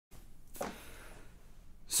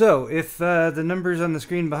So, if the numbers on the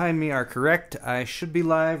screen behind me are correct, I should be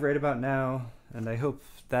live right about now, and I hope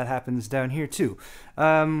that happens down here too.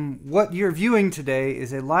 What you're viewing today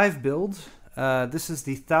is a live build. This is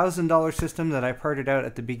the $1,000 system that I parted out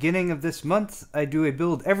at the beginning of this month. I do a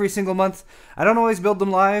build every single month. I don't always build them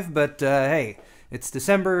live, but hey, it's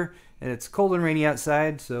December and it's cold and rainy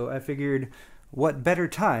outside, so I figured what better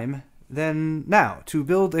time than now to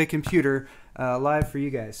build a computer live for you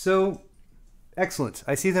guys. So, excellent.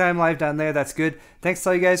 I see that I'm live down there. That's good. Thanks to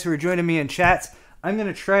all you guys who are joining me in chat. I'm going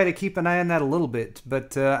to try to keep an eye on that a little bit,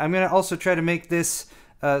 but I'm going to also try to make this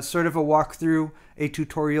sort of a walkthrough, a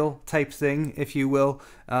tutorial type thing, if you will.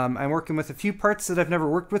 I'm working with a few parts that I've never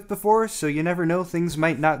worked with before, so you never know. Things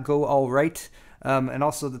might not go all right. And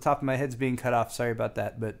also the top of my head's being cut off. Sorry about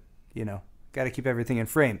that, but, you know, got to keep everything in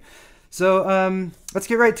frame. So let's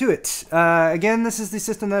get right to it. Again, this is the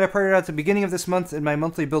system that I parted out at the beginning of this month in my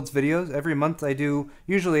monthly builds videos. Every month I do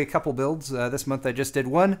usually a couple builds. This month I just did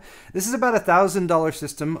one. This is about a $1,000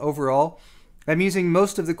 system overall. I'm using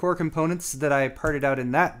most of the core components that I parted out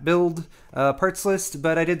in that build parts list,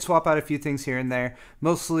 but I did swap out a few things here and there,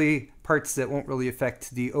 mostly parts that won't really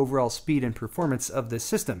affect the overall speed and performance of this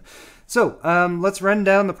system. So let's run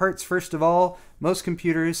down the parts first of all. Most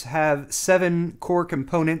computers have 7 core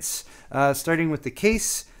components, starting with the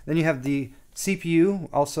case. Then you have the CPU,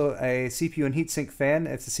 also a CPU and heatsink fan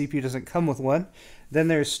if the CPU doesn't come with one. Then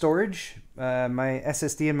there's storage, my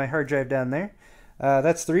SSD and my hard drive down there.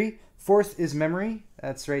 That's 3. 4th is memory,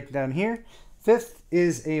 that's right down here. 5th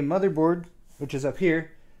is a motherboard, which is up here.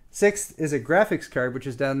 6th is a graphics card, which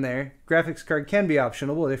is down there. Graphics card can be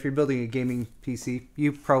optional, but if you're building a gaming PC,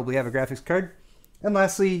 you probably have a graphics card. And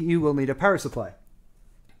lastly, you will need a power supply.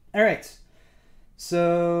 All right,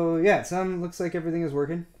 so yeah, it looks like everything is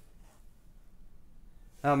working.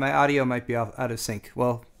 Oh, my audio might be out of sync.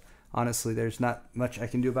 Well, honestly, there's not much I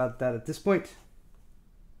can do about that at this point.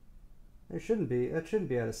 There shouldn't be. That shouldn't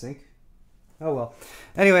be out of sync. Oh well.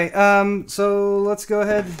 Anyway, so let's go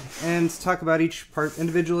ahead and talk about each part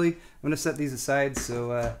individually. I'm going to set these aside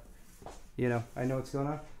so, you know, I know what's going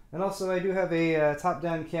on. And also I do have a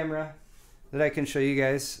top-down camera that I can show you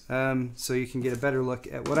guys so you can get a better look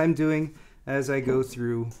at what I'm doing as I go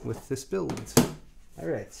through with this build. All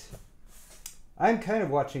right. I'm kind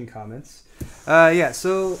of watching comments. Yeah,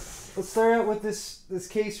 so let's start out with this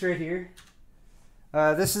case right here.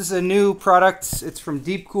 This is a new product. It's from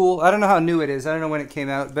Deepcool. I don't know how new it is. I don't know when it came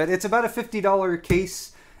out, but it's about a $50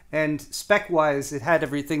 case, and spec-wise, it had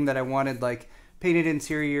everything that I wanted, like painted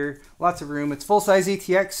interior, lots of room. It's full-size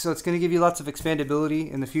ATX, so it's going to give you lots of expandability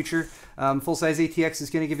in the future. Full-size ATX is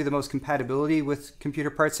going to give you the most compatibility with computer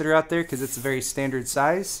parts that are out there because it's a very standard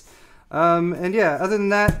size. And yeah, other than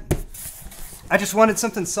that, I just wanted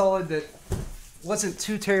something solid that wasn't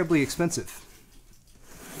too terribly expensive.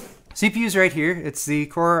 CPU's right here. It's the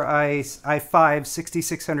Core i5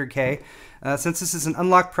 6600K. Since this is an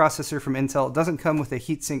unlocked processor from Intel, it doesn't come with a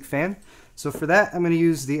heatsink fan. So for that, I'm going to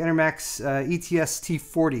use the Enermax ETS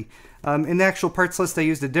T40. In the actual parts list, I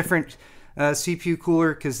used a different CPU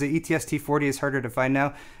cooler because the ETS T40 is harder to find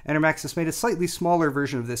now. Enermax has made a slightly smaller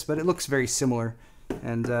version of this, but it looks very similar,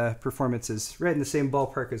 and performance is right in the same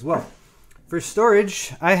ballpark as well. For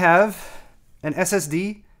storage, I have an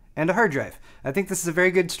SSD and a hard drive. I think this is a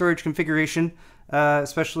very good storage configuration,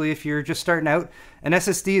 especially if you're just starting out. An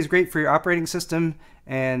SSD is great for your operating system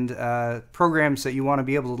and programs that you want to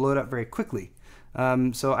be able to load up very quickly.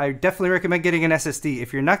 So I definitely recommend getting an SSD.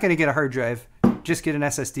 If you're not going to get a hard drive, just get an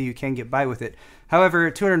SSD. You can get by with it.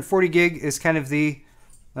 However, 240 gig is kind of the,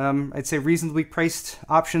 I'd say, reasonably priced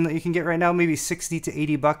option that you can get right now. Maybe 60 to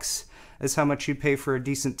 80 bucks is how much you'd pay for a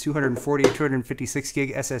decent 240 or 256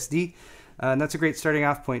 gig SSD. And that's a great starting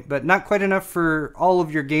off point, but not quite enough for all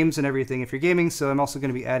of your games and everything if you're gaming, so I'm also going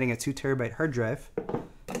to be adding a 2 terabyte hard drive.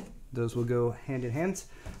 Those will go hand in hand.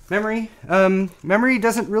 Memory. Memory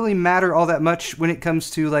doesn't really matter all that much when it comes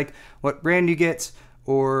to like what brand you get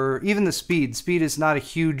or even the speed. Speed is not a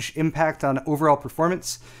huge impact on overall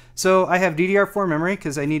performance. So I have DDR4 memory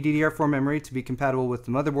because I need DDR4 memory to be compatible with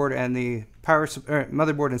the motherboard and the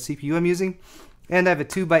motherboard and CPU I'm using. And I have a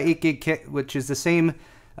 2x8 gig kit, which is the same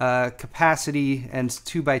capacity and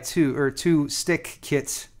 2x2 or 2 stick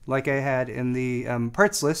kit like I had in the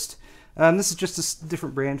parts list. This is just a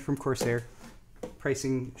different brand from Corsair.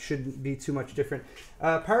 Pricing shouldn't be too much different.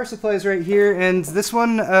 Power supply is right here, and this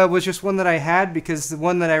one was just one that I had because the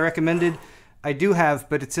one that I recommended I do have,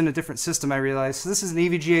 but it's in a different system, I realized. So this is an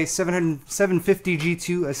EVGA 750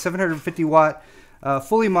 G2, a 750 watt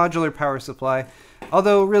fully modular power supply.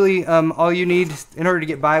 Although really all you need in order to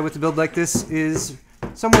get by with a build like this is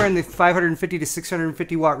somewhere in the 550 to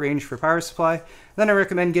 650 watt range for power supply. Then I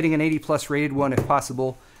recommend getting an 80 plus rated one if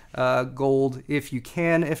possible. Gold if you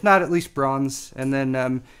can, if not at least bronze. And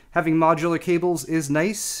then having modular cables is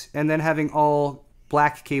nice, and then having all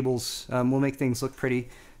black cables will make things look pretty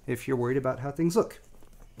if you're worried about how things look.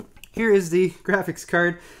 Here is the graphics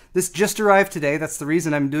card. This just arrived today. That's the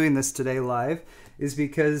reason I'm doing this today live, is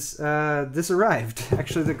because this arrived.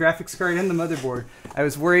 Actually, the graphics card and the motherboard. I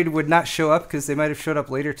was worried would not show up because they might have showed up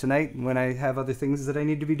later tonight when I have other things that I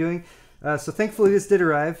need to be doing. So thankfully this did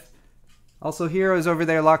arrive. Also, Hero is over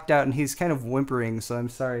there locked out and he's kind of whimpering, so I'm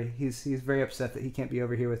sorry. He's very upset that he can't be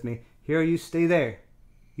over here with me. Hero, you stay there.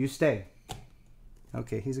 You stay.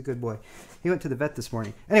 Okay, he's a good boy. He went to the vet this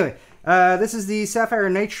morning. Anyway, this is the Sapphire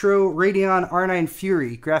Nitro Radeon R9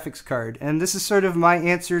 Fury graphics card, and this is sort of my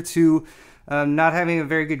answer to not having a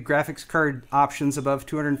very good graphics card options above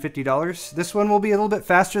 $250. This one will be a little bit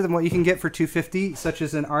faster than what you can get for $250, such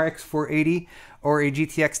as an RX 480 or a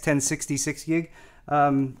GTX 1060 6GB.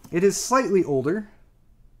 It is slightly older,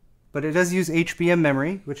 but it does use HBM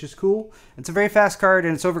memory, which is cool. It's a very fast card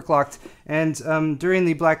and it's overclocked. And during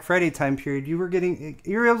the Black Friday time period, you were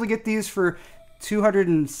able to get these for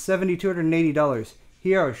 $270, $280.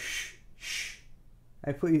 Here, shh, shh.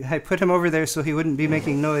 I put him over there so he wouldn't be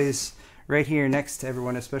making noise right here next to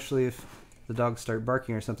everyone, especially if the dogs start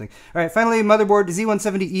barking or something. All right, finally, motherboard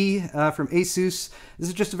Z170E from Asus. This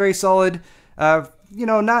is just a very solid, you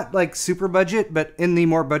know, not like super budget, but in the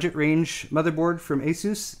more budget range motherboard from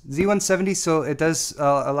Asus. Z170, so it does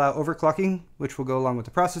allow overclocking, which will go along with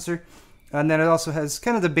the processor. And then it also has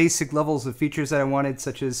kind of the basic levels of features that I wanted,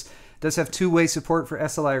 such as it does have two-way support for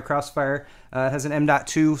SLI or Crossfire. It has an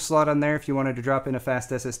M.2 slot on there if you wanted to drop in a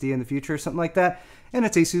fast SSD in the future or something like that. And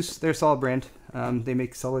it's Asus. They're a solid brand. They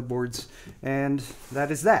make solid boards. And that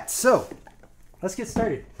is that. So, let's get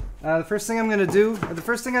started. The first thing I'm going to do, the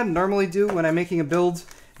first thing I normally do when I'm making a build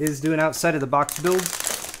is do an outside of the box build.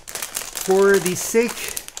 For the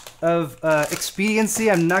sake of expediency,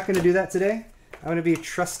 I'm not going to do that today. I'm going to be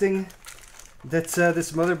trusting that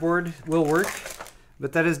this motherboard will work.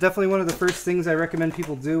 But that is definitely one of the first things I recommend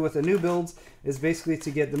people do with a new build, is basically to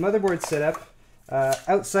get the motherboard set up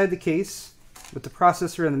outside the case with the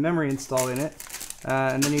processor and the memory installed in it.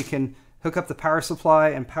 And then you can hook up the power supply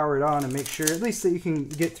and power it on and make sure at least that you can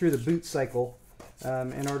get through the boot cycle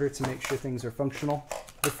in order to make sure things are functional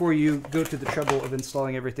before you go to the trouble of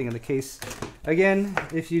installing everything in the case. Again,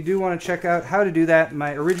 if you do want to check out how to do that,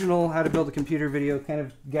 my original How to Build a Computer video kind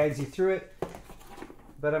of guides you through it,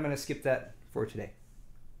 but I'm going to skip that for today.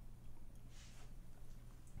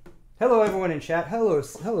 Hello everyone in chat. Hello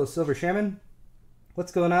Silver Shaman.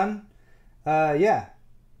 What's going on? Yeah,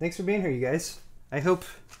 thanks for being here, you guys. I hope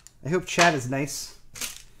chat is nice,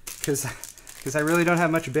 because I really don't have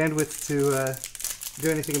much bandwidth to do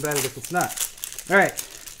anything about it if it's not. All right,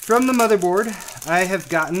 from the motherboard, I have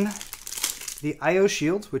gotten the I/O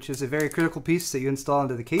shield, which is a very critical piece that you install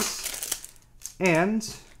into the case,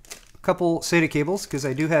 and a couple SATA cables, because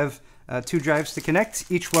I do have two drives to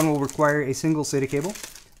connect. Each one will require a single SATA cable,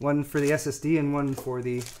 one for the SSD and one for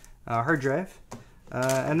the hard drive.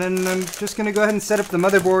 And then I'm just going to go ahead and set up the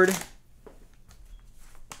motherboard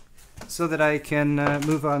so that I can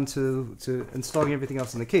move on to installing everything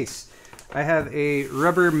else in the case. I have a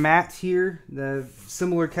rubber mat here, the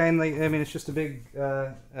similar kind, like, I mean, it's just a big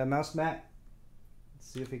mouse mat. Let's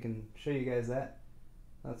see if we can show you guys that.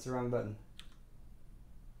 That's the wrong button.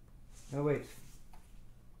 Oh wait,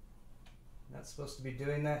 not supposed to be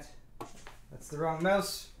doing that. That's the wrong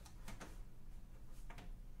mouse.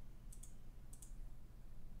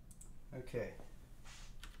 Okay,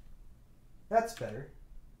 that's better.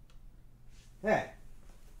 Yeah,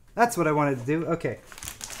 that's what I wanted to do. Okay,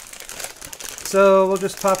 so we'll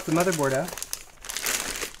just pop the motherboard out.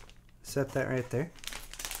 Set that right there.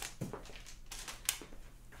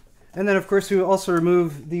 And then of course we will also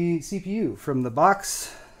remove the CPU from the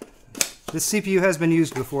box. This CPU has been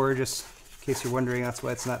used before, just in case you're wondering. That's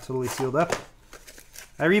why it's not totally sealed up.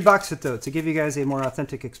 I reboxed it though to give you guys a more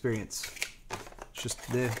authentic experience. It's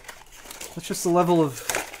just the level of,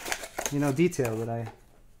 you know, detail that I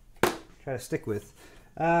try to stick with.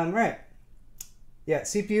 Right. Yeah,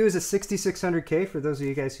 CPU is a 6600K for those of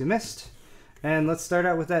you guys who missed. And let's start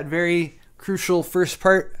out with that very crucial first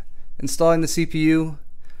part, installing the CPU,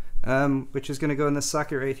 which is going to go in this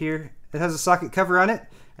socket right here. It has a socket cover on it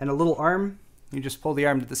and a little arm. You just pull the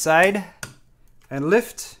arm to the side and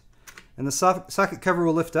lift, and the socket cover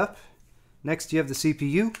will lift up. Next you have the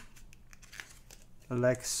CPU,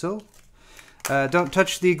 like so. Don't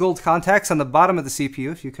touch the gold contacts on the bottom of the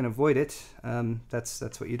CPU if you can avoid it. That's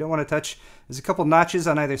what you don't want to touch. There's a couple notches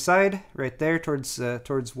on either side, right there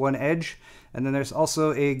towards one edge. And then there's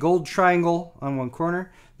also a gold triangle on one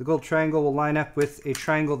corner. The gold triangle will line up with a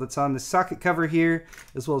triangle that's on the socket cover here,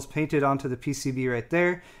 as well as painted onto the PCB right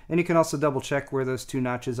there. And you can also double check where those two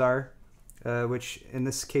notches are, which in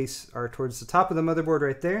this case are towards the top of the motherboard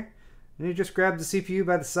right there. And you just grab the CPU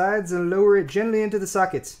by the sides and lower it gently into the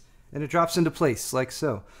socket, and it drops into place like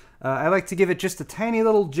so. I like to give it just a tiny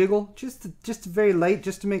little jiggle, just very light,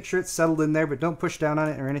 just to make sure it's settled in there, but don't push down on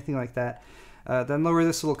it or anything like that. Then lower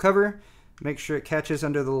this little cover, make sure it catches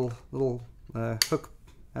under the little hook,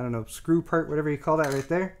 I don't know, screw part, whatever you call that right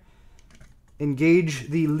there. Engage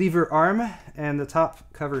the lever arm, and the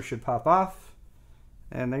top cover should pop off.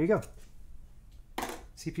 And there you go.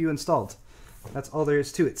 CPU installed. That's all there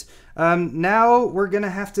is to it. Now we're going to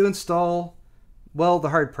have to install, well, the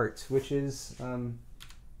hard part, which is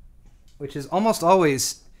almost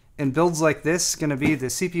always in builds like this going to be the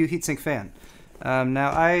CPU heatsink fan.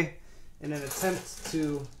 Now in an attempt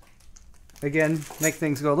to, again, make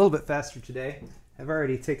things go a little bit faster today, I've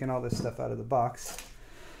already taken all this stuff out of the box.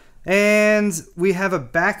 And we have a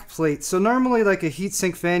back plate. So normally, like a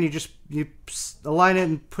heatsink fan, you align it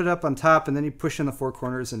and put it up on top, and then you push in the four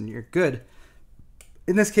corners and you're good.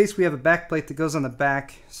 In this case, we have a back plate that goes on the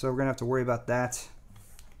back, so we're going to have to worry about that,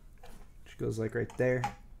 which goes like right there.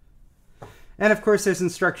 And of course, there's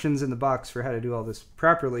instructions in the box for how to do all this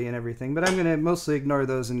properly and everything, but I'm going to mostly ignore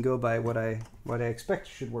those and go by what I expect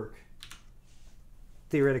should work,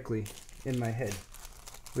 theoretically, in my head,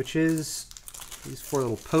 which is these four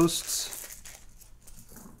little posts.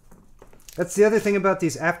 That's the other thing about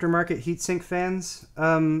these aftermarket heatsink fans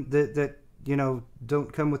that you know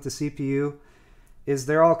don't come with the CPU, is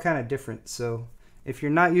they're all kind of different. So if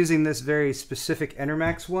you're not using this very specific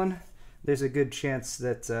Enermax one, there's a good chance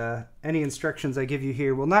that any instructions I give you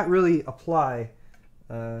here will not really apply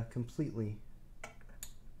completely.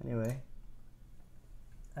 Anyway,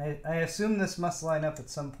 I assume this must line up at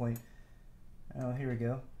some point. Oh, here we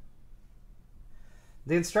go.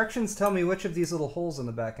 The instructions tell me which of these little holes in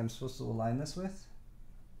the back I'm supposed to align this with.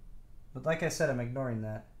 But like I said, I'm ignoring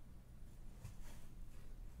that.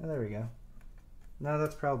 Oh, there we go. No,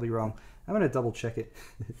 that's probably wrong. I'm going to double check it.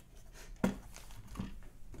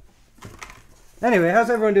 Anyway, how's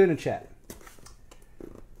everyone doing in chat?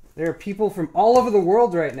 There are people from all over the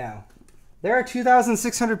world right now. There are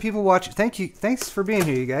 2,600 people watching. Thank you. Thanks for being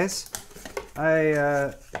here, you guys.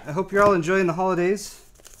 I hope you're all enjoying the holidays,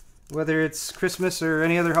 whether it's Christmas or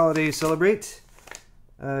any other holiday you celebrate.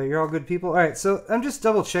 You're all good people. All right, so I'm just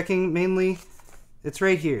double checking mainly. It's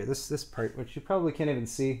right here, this part, which you probably can't even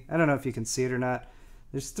see. I don't know if you can see it or not.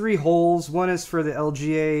 There's 3 holes. One is for the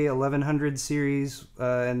LGA 1100 series,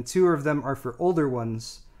 and 2 of them are for older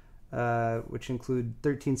ones, which include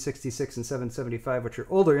 1366 and 775, which are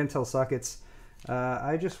older Intel sockets.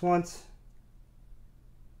 I just want...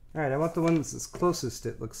 Alright, I want the one that's closest,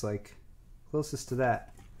 it looks like. Closest to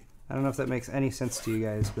that. I don't know if that makes any sense to you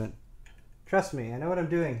guys, but trust me, I know what I'm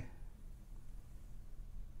doing.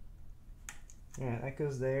 Yeah, that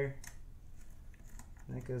goes there.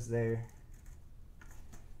 That goes there.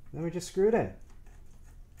 Then we just screw it in.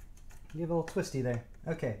 Give a little twisty there.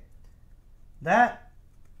 Okay.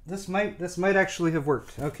 This might actually have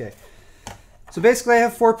worked. Okay. So basically I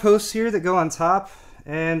have 4 posts here that go on top,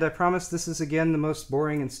 and I promise this is again the most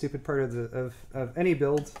boring and stupid part of any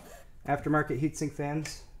build, aftermarket heatsink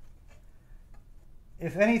fans.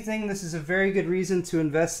 If anything, this is a very good reason to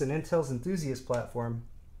invest in Intel's Enthusiast platform,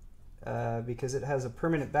 because it has a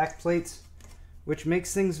permanent backplate, which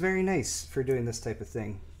makes things very nice for doing this type of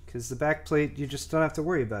thing. Because the backplate you just don't have to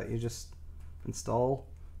worry about. You just install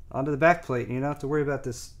onto the backplate, and you don't have to worry about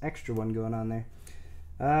this extra one going on there.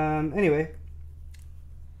 Anyway,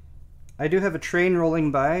 I do have a train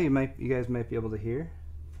rolling by. You guys might be able to hear.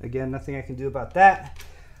 Again, nothing I can do about that.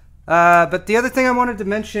 But the other thing I wanted to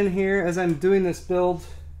mention here as I'm doing this build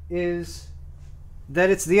is that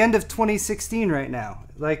it's the end of 2016 right now.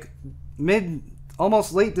 Like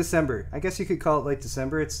almost late December. I guess you could call it late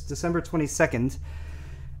December. It's December 22nd.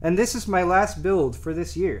 And this is my last build for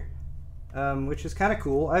this year, which is kind of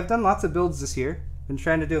cool. I've done lots of builds this year. Been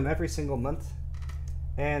trying to do them every single month.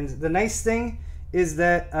 And the nice thing is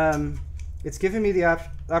that it's given me the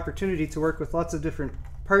opportunity to work with lots of different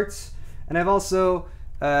parts. And I've also,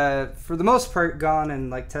 for the most part, gone and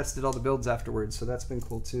like tested all the builds afterwards. So that's been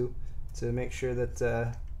cool too, to make sure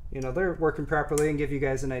that you know, they're working properly and give you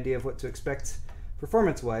guys an idea of what to expect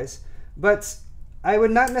performance-wise. But I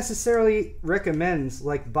would not necessarily recommend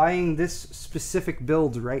like buying this specific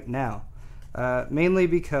build right now, mainly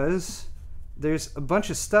because there's a bunch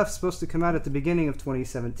of stuff supposed to come out at the beginning of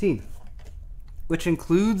 2017, which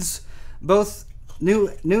includes both new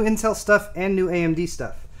Intel stuff and new AMD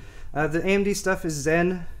stuff. The AMD stuff is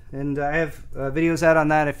Zen, and I have videos out on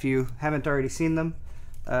that if you haven't already seen them,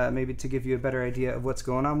 maybe to give you a better idea of what's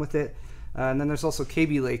going on with it. And then there's also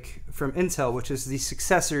Kaby Lake from Intel, which is the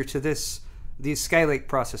successor to these Skylake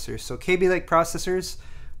processors. So Kaby Lake processors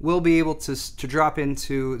will be able to drop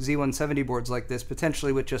into Z170 boards like this,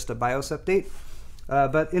 potentially with just a BIOS update.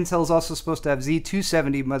 But Intel is also supposed to have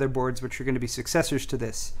Z270 motherboards, which are going to be successors to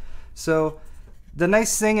this. So the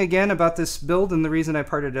nice thing, again, about this build, and the reason I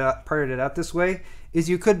parted it out this way, is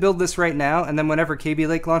you could build this right now, and then whenever Kaby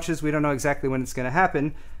Lake launches, we don't know exactly when it's going to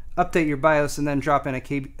happen, update your BIOS and then drop in a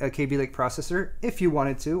Kaby Lake processor if you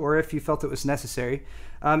wanted to, or if you felt it was necessary.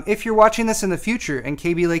 If you're watching this in the future and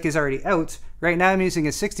Kaby Lake is already out, right now I'm using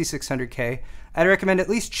a 6600K, I'd recommend at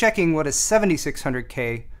least checking what a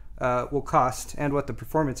 7600K will cost, and what the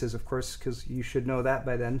performance is, of course, because you should know that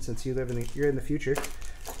by then, since you're in the future.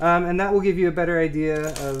 And that will give you a better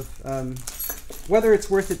idea of whether it's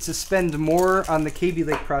worth it to spend more on the Kaby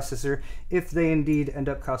Lake processor if they indeed end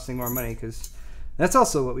up costing more money, because that's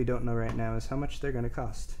also what we don't know right now, is how much they're going to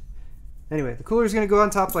cost. Anyway, the cooler is going to go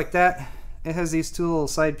on top like that. It has these two little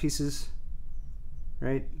side pieces,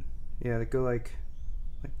 right? Yeah, that go like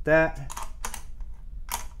that.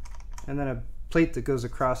 And then a plate that goes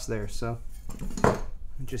across there. So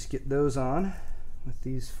just get those on with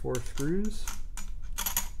these 4 screws.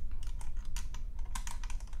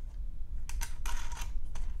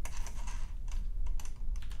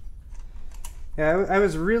 Yeah, I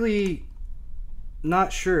was really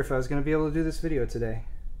not sure if I was going to be able to do this video today.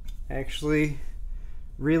 I actually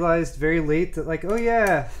realized very late that, like, oh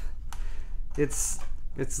yeah, it's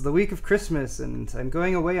the week of Christmas and I'm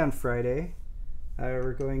going away on Friday.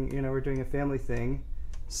 We're doing a family thing.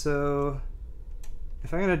 So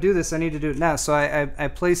if I'm going to do this, I need to do it now. So I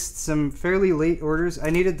placed some fairly late orders. I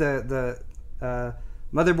needed the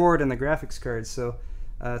motherboard and the graphics card. So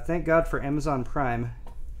thank God for Amazon Prime.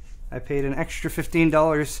 I paid an extra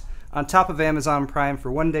 $15 on top of Amazon Prime for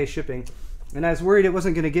 1-day shipping, and I was worried it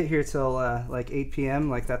wasn't going to get here till like 8 p.m.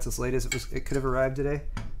 Like, that's as late as it could have arrived today.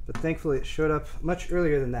 But thankfully it showed up much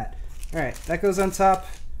earlier than that. All right, that goes on top.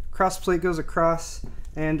 Cross plate goes across,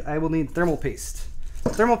 and I will need thermal paste.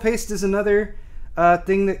 Thermal paste is another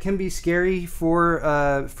thing that can be scary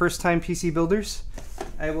for first-time PC builders.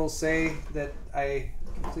 I will say that I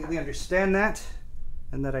completely understand that,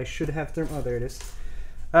 and that I should have thermal. Oh, there it is.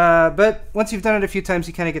 But once you've done it a few times,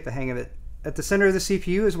 you kind of get the hang of it. At the center of the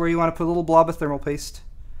CPU is where you want to put a little blob of thermal paste.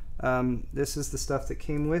 This is the stuff that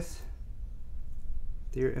came with.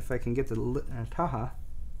 There, if I can get the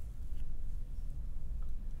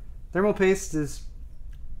thermal paste is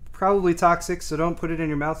probably toxic, so don't put it in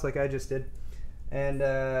your mouth like I just did. And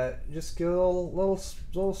just get a little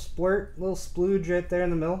splurt, little splooge right there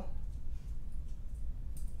in the middle.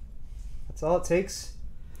 That's all it takes.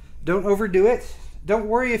 Don't overdo it. Don't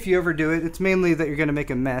worry if you overdo it. It's mainly that you're going to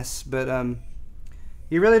make a mess, but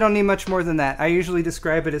you really don't need much more than that. I usually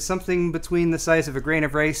describe it as something between the size of a grain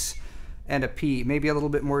of rice and a pea, maybe a little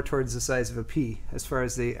bit more towards the size of a pea as far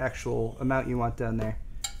as the actual amount you want down there.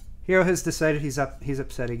 Hero has decided he's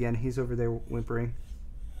upset again. He's over there whimpering.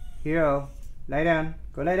 Hero, lie down.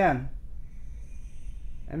 Go lie down.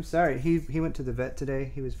 I'm sorry. He went to the vet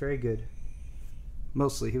today. He was very good.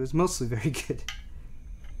 He was mostly very good.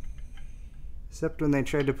 Except when they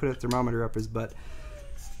tried to put a thermometer up his butt.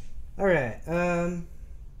 Alright, I'm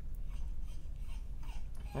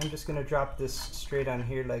just going to drop this straight on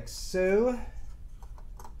here like so.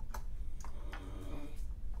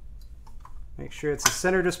 Make sure it's as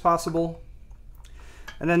centered as possible.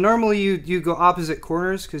 And then normally you go opposite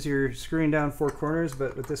corners because you're screwing down 4 corners,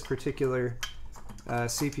 but with this particular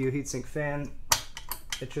CPU heatsink fan,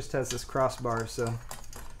 it just has this crossbar, so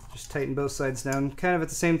just tighten both sides down kind of at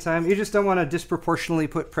the same time. You just don't want to disproportionately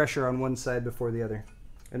put pressure on one side before the other.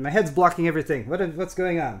 And my head's blocking everything. What's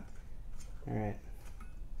going on? All right.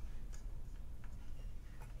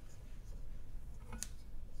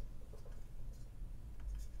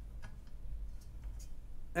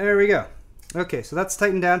 There we go. Okay, so that's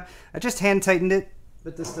tightened down. I just hand tightened it,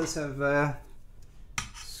 but this does have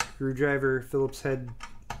screwdriver Phillips head.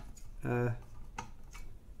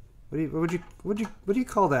 What do you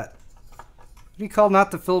call that? What do you call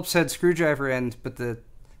not the Phillips head screwdriver end, but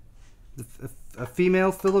a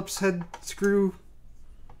female Phillips head screw?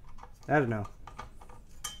 I don't know.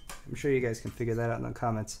 I'm sure you guys can figure that out in the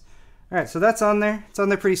comments. All right, so that's on there. It's on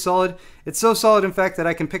there pretty solid. It's so solid, in fact, that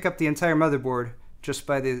I can pick up the entire motherboard just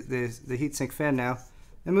by the heatsink fan now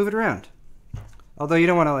and move it around. Although you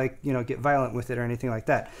don't want to, like, you know, get violent with it or anything like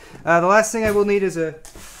that. The last thing I will need is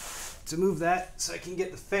to move that so I can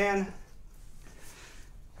get the fan.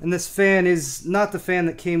 And this fan is not the fan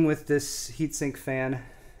that came with this heatsink fan.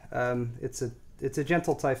 It's a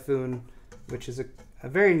Gentle Typhoon, which is a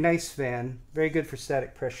very nice fan, very good for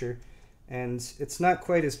static pressure, and it's not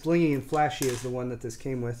quite as blingy and flashy as the one that this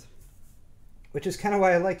came with, which is kind of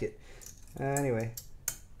why I like it. Anyway,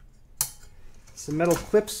 some metal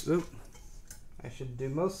clips. Oop. I should do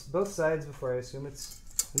both sides before I assume it's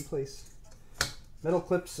in place. Metal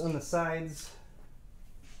clips on the sides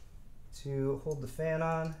to hold the fan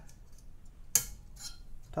on.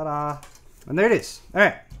 Ta-da! And there it is. All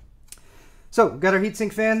right. So, we've got our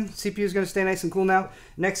heatsink fan. CPU is going to stay nice and cool now.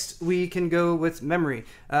 Next, we can go with memory.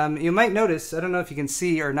 You might notice, I don't know if you can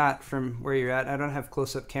see or not from where you're at. I don't have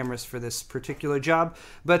close-up cameras for this particular job,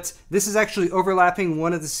 but this is actually overlapping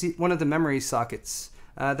one of the memory sockets.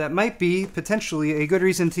 That might be potentially a good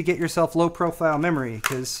reason to get yourself low-profile memory,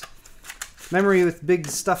 because memory with big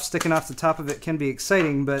stuff sticking off the top of it can be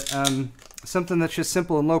exciting, but something that's just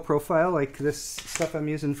simple and low profile, like this stuff I'm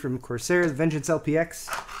using from Corsair, the Vengeance LPX,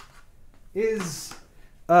 is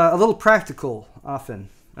a little practical often.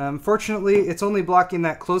 Fortunately, it's only blocking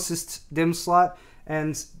that closest DIMM slot,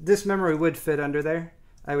 and this memory would fit under there.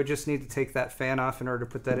 I would just need to take that fan off in order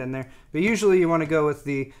to put that in there. But usually you want to go with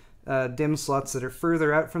the DIMM slots that are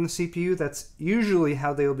further out from the CPU. That's usually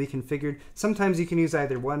how they will be configured. Sometimes you can use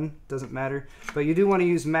either one, doesn't matter, but you do want to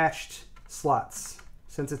use matched slots.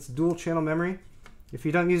 Since it's dual channel memory, if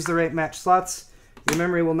you don't use the right matched slots, your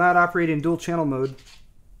memory will not operate in dual channel mode.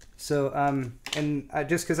 So,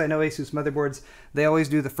 just because I know Asus motherboards, they always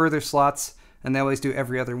do the further slots, and they always do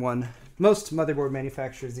every other one. Most motherboard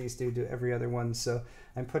manufacturers these do every other one, so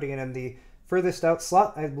I'm putting it in the furthest out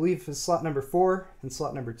slot, I believe is slot number 4 and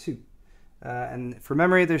slot number 2. And for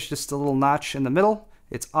memory, there's just a little notch in the middle.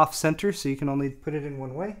 It's off center, so you can only put it in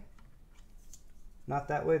one way. Not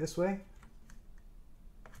that way, this way.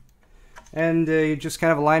 And you just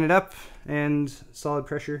kind of line it up, and solid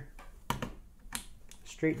pressure.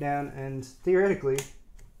 Straight down, and theoretically,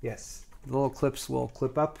 yes, the little clips will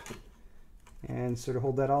clip up and sort of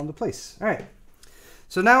hold that all into place. All right,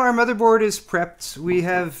 so now our motherboard is prepped. We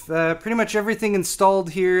have pretty much everything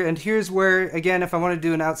installed here, and here's where, again, if I want to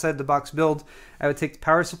do an outside the box build, I would take the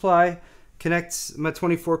power supply, connect my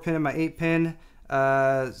 24 pin and my 8 pin,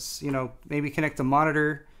 you know, maybe connect the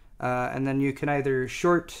monitor, and then you can either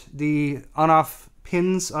short the on-off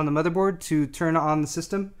pins on the motherboard to turn on the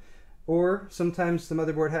system, or sometimes the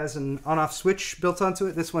motherboard has an on-off switch built onto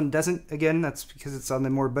it. This one doesn't. Again, that's because it's on the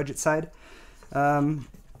more budget side.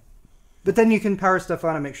 But then you can power stuff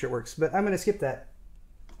on and make sure it works. But I'm going to skip that.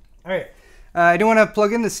 All right. I do want to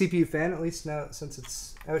plug in the CPU fan, at least now since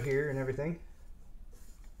it's out here and everything.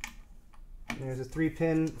 And there's a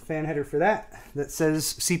 3-pin fan header for that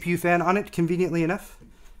says CPU fan on it, conveniently enough.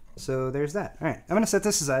 So there's that. All right. I'm going to set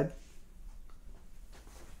this aside.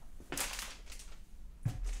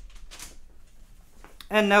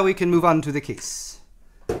 And now we can move on to the case.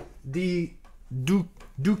 The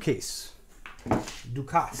case.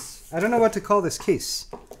 Ducasse. I don't know what to call this case.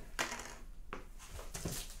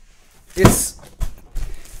 It's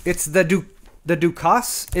the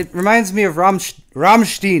Ducasse. It reminds me of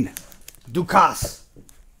Rammstein. Ducasse.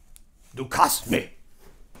 Ducasse me.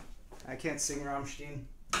 I can't sing Rammstein.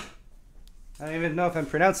 I don't even know if I'm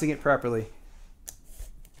pronouncing it properly.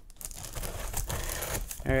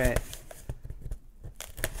 All right.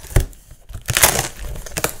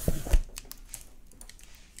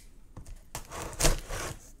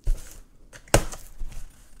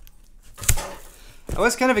 I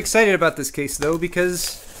was kind of excited about this case though,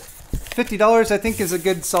 because $50 I think is a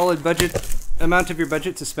good solid budget amount of your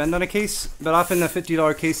budget to spend on a case, but often a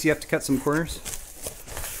 $50 case you have to cut some corners.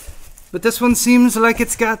 But this one seems like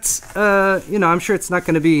it's got, you know, I'm sure it's not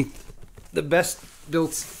going to be the best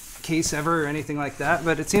built case ever or anything like that,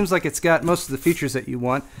 but it seems like it's got most of the features that you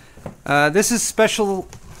want. This is special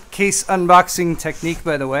case unboxing technique,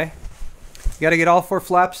 by the way. You got to get all 4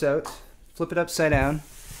 flaps out, flip it upside down.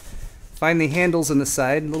 Find the handles on the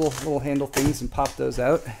side, little handle things, and pop those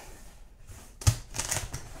out.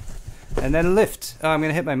 And then lift. Oh, I'm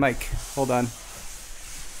going to hit my mic. Hold on.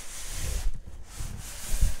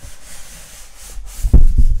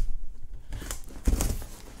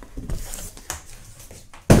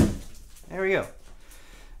 There we go.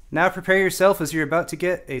 Now prepare yourself as you're about to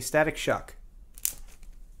get a static shock.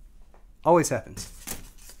 Always happens.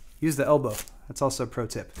 Use the elbow. That's also a pro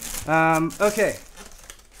tip. Okay.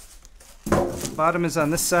 Bottom is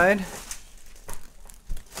on this side.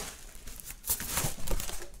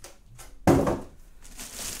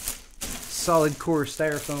 solid core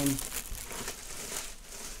styrofoam.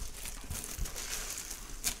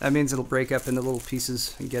 That means it'll break up into little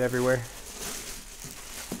pieces and get everywhere.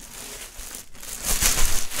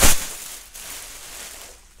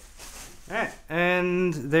 Alright,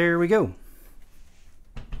 and there we go.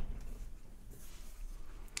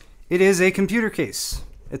 It is a computer case.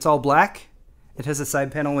 It's all black. It has a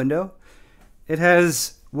side panel window. It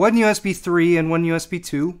has one USB 3 and one USB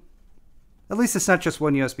 2. At least it's not just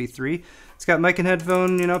one USB 3. It's got mic and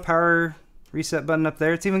headphone, you know, power reset button up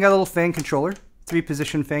there. It's even got a little fan controller,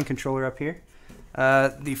 3-position fan controller up here.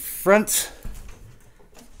 The front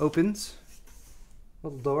opens,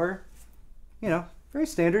 little door, you know, very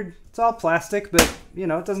standard. It's all plastic, but you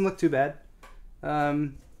know, it doesn't look too bad.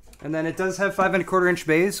 And then it does have 5 1/4 inch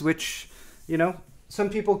bays, which, you know, some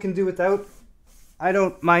people can do without. I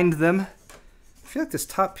don't mind them. I feel like this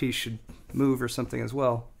top piece should move or something as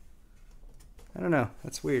well. I don't know.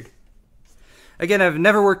 That's weird. Again, I've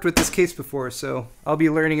never worked with this case before, so I'll be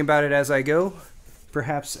learning about it as I go.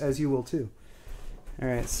 Perhaps as you will too.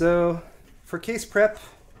 Alright, so for case prep,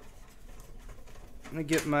 I'm going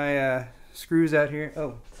to get my screws out here.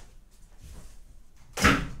 Oh.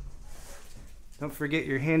 Don't forget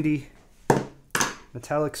your handy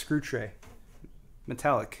metallic screw tray.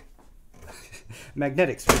 Metallic.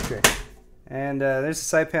 Magnetic screw tray. And there's the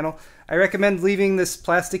side panel. I recommend leaving this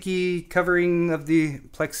plasticky covering of the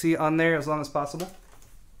plexi on there as long as possible,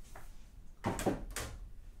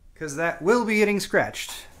 because that will be getting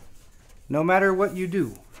scratched. No matter what you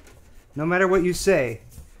do, no matter what you say,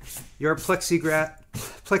 your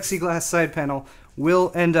plexiglass side panel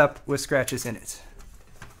will end up with scratches in it.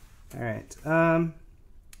 Alright,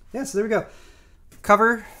 yeah, so there we go.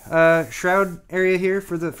 Cover, shroud area here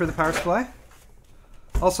for the power supply.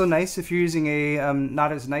 Also nice if you're using a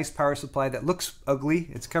not as nice power supply that looks ugly.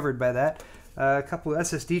 It's covered by that. A couple of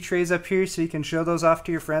SSD trays up here so you can show those off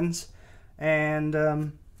to your friends. And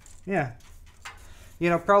yeah,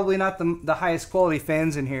 you know, probably not the highest quality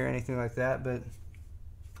fans in here or anything like that, but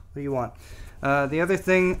what do you want? The other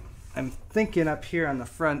thing I'm thinking up here on the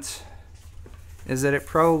front is that it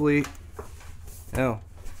probably, oh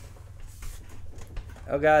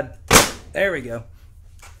god, there we go.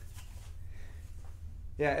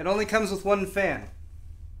 Yeah, it only comes with one fan.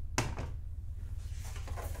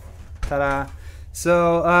 Ta-da.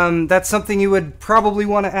 So that's something you would probably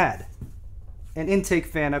want to add. An intake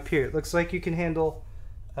fan up here. It looks like you can handle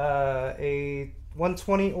a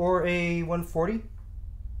 120 or a 140.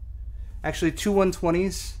 Actually, 2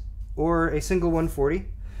 120s or a single 140.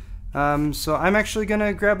 So I'm actually going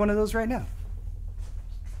to grab one of those right now.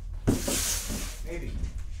 Maybe.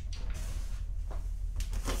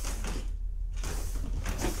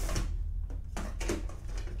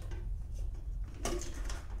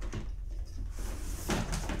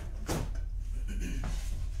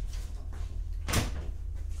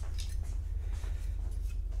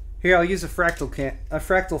 Here, I'll use a fractal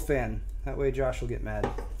fan. That way Josh will get mad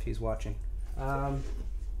if he's watching. Where'd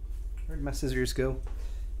my scissors go?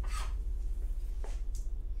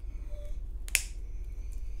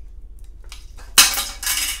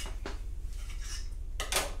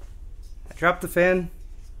 I dropped the fan.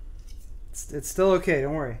 It's still okay,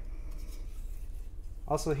 don't worry.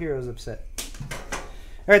 Also, Hero's upset.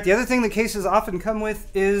 Alright, the other thing the cases often come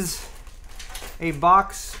with is a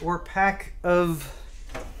box or pack of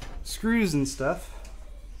screws and stuff.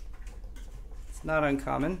 It's not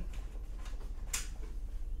uncommon.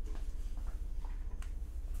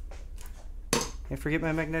 Can't forget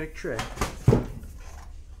my magnetic tray.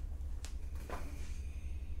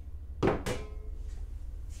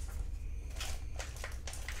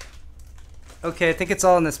 Okay, I think it's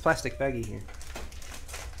all in this plastic baggie here.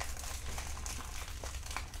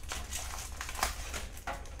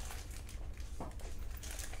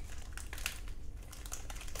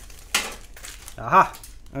 Aha!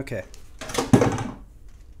 Okay.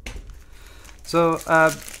 So,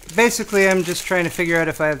 basically I'm just trying to figure out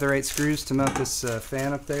if I have the right screws to mount this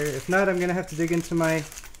fan up there. If not, I'm going to have to dig into my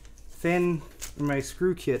fan, or my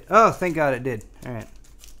screw kit. Oh, thank God it did. Alright.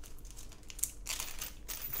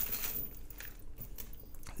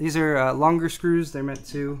 These are longer screws. They're meant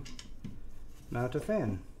to mount a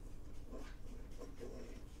fan.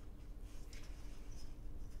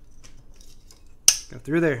 Go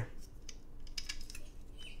through there.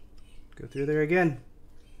 Go through there again.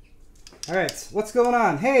 Alright, what's going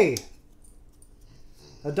on? Hey!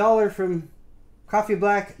 $1 from Coffee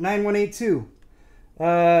Black 9182.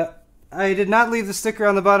 I did not leave the sticker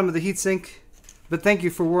on the bottom of the heatsink, but thank you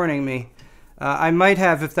for warning me. I might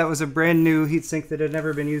have if that was a brand new heatsink that had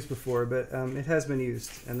never been used before, but it has been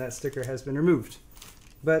used, and that sticker has been removed.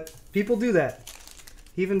 But people do that.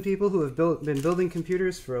 Even people who have been building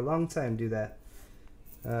computers for a long time do that.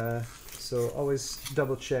 So always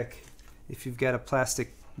double check if you've got a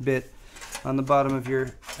plastic bit on the bottom of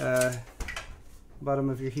your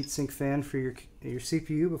heatsink fan for your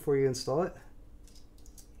CPU before you install it.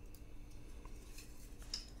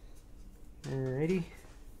 Alrighty.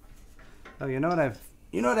 Oh, you know what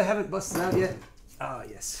I haven't busted out yet? Ah,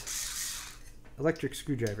 yes. Electric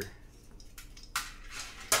screwdriver.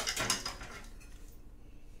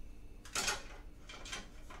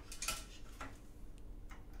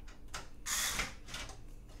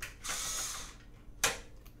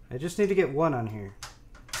 I just need to get one on here.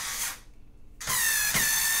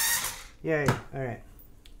 Yay. Alright.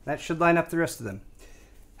 That should line up the rest of them.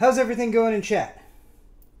 How's everything going in chat?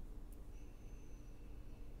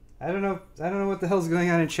 I don't know what the hell's going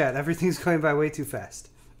on in chat. Everything's going by way too fast.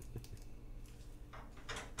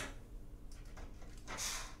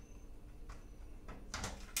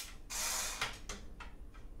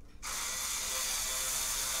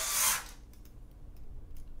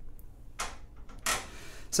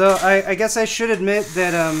 So I guess I should admit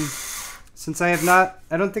that since I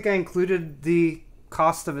don't think I included the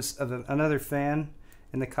cost of another fan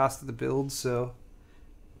in the cost of the build. So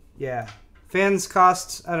yeah, fans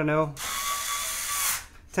cost, I don't know,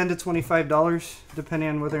 $10 to $25 depending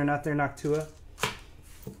on whether or not they're Noctua,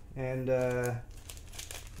 and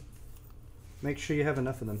make sure you have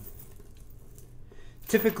enough of them.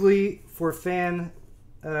 Typically for fan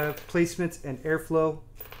placement and airflow,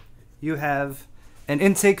 you have an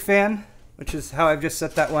intake fan, which is how I've just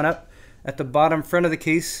set that one up, at the bottom front of the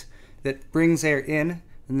case that brings air in,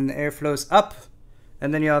 and then the air flows up,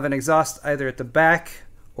 and then you have an exhaust either at the back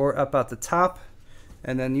or up at the top,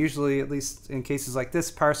 and then usually, at least in cases like this,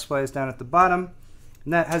 power supply is down at the bottom,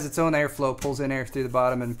 and that has its own airflow, pulls in air through the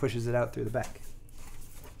bottom and pushes it out through the back.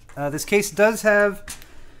 This case does have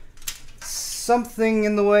something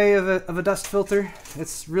in the way of a dust filter.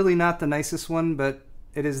 It's really not the nicest one, but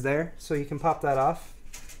it is there, so you can pop that off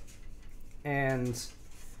and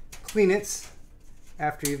clean it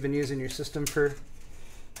after you've been using your system for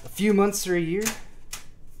a few months or a year.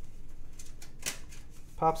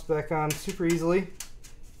 Pops back on super easily,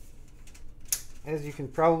 as you can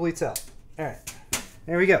probably tell. Alright,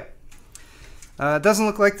 there we go. It doesn't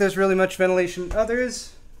look like there's really much ventilation. Oh, there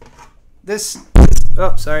is.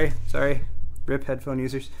 Oh, sorry, rip headphone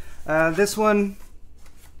users. This one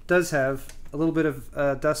does have a little bit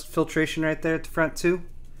of dust filtration right there at the front too.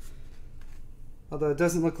 Although it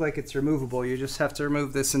doesn't look like it's removable, you just have to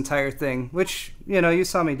remove this entire thing, which, you know, you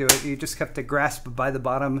saw me do it. You just have to grasp by the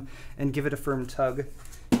bottom and give it a firm tug,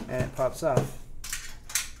 and it pops off.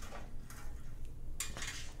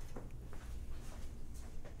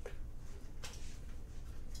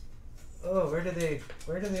 Oh, where do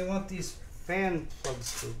they want these fan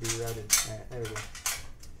plugs to be routed? Alright, there we go.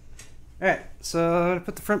 Alright, so I'm going to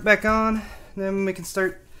put the front back on, then we can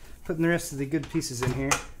start putting the rest of the good pieces in here.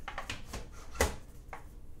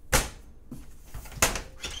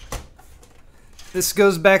 This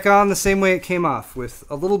goes back on the same way it came off, with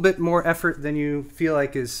a little bit more effort than you feel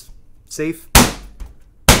like is safe.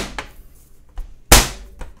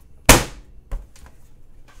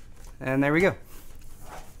 And there we go.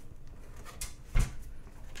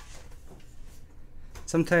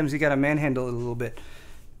 Sometimes you gotta manhandle it a little bit.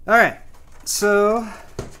 Alright, so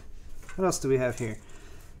what else do we have here?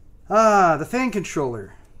 Ah, the fan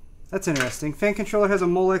controller. That's interesting. Fan controller has a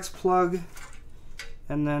Molex plug,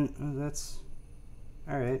 and then that's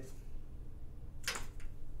alright.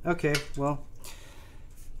 Okay, well,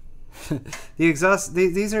 the exhaust.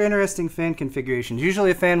 These are interesting fan configurations.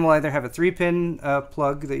 Usually, a fan will either have a 3-pin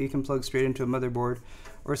plug that you can plug straight into a motherboard,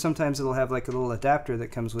 or sometimes it'll have like a little adapter that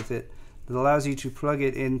comes with it that allows you to plug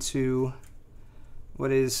it into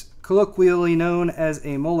what is colloquially known as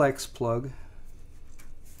a Molex plug,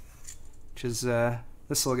 which is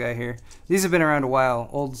this little guy here. These have been around a while.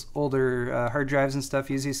 Older hard drives and stuff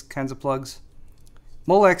use these kinds of plugs.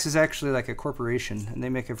 Molex is actually like a corporation, and they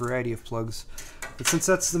make a variety of plugs. But since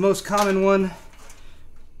that's the most common one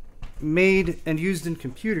made and used in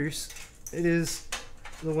computers, it is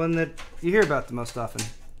the one that you hear about the most often.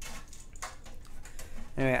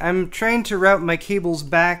 Anyway, I'm trying to route my cables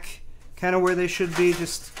back kind of where they should be,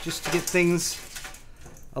 just to get things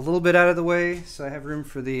a little bit out of the way, so I have room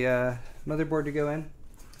for the motherboard to go in.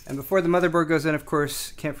 And before the motherboard goes in, of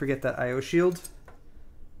course, can't forget that I/O shield.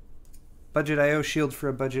 Budget I/O shield for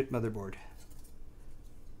a budget motherboard.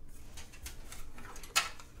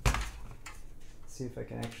 Let's see if I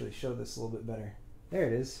can actually show this a little bit better. There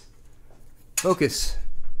it is. Focus.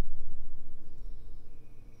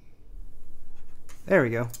 There we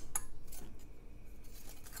go.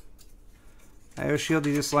 I/O shield,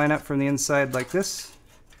 you just line up from the inside like this.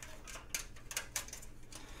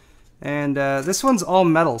 And this one's all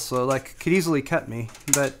metal, so like could easily cut me,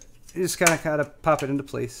 but you just kind of pop it into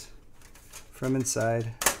place from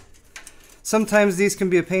inside. Sometimes these can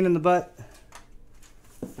be a pain in the butt.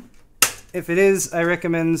 If it is, I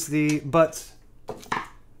recommend the butt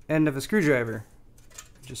end of a screwdriver.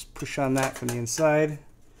 Just push on that from the inside,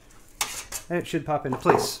 and it should pop into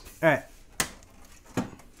place. All right.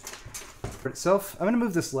 For itself, I'm going to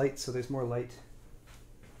move this light so there's more light.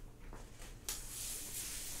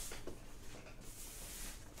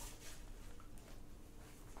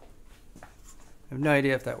 I have no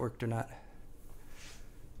idea if that worked or not.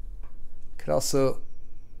 Could also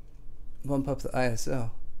bump up the ISO.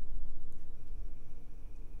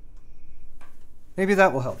 Maybe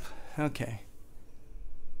that will help. Okay.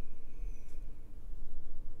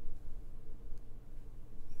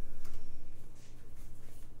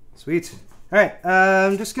 Sweet. All right,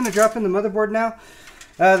 I'm just going to drop in the motherboard now.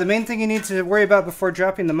 The main thing you need to worry about before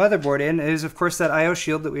dropping the motherboard in is, of course, that I/O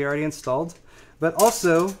shield that we already installed, but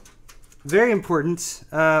also, very important,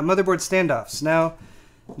 motherboard standoffs. Now,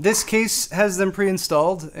 this case has them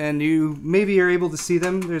pre-installed, and you maybe are able to see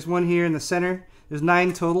them. There's one here in the center. There's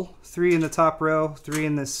 9 total, 3 in the top row, 3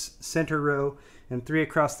 in this center row, and 3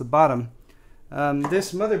 across the bottom.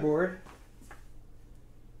 This motherboard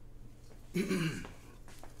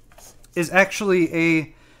is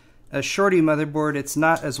actually a shorty motherboard. It's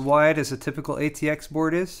not as wide as a typical ATX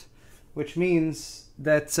board is, which means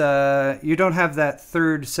that you don't have that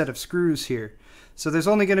third set of screws here. So there's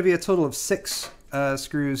only going to be a total of 6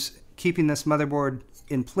 screws keeping this motherboard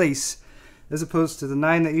in place, as opposed to the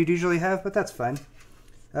 9 that you'd usually have, but that's fine.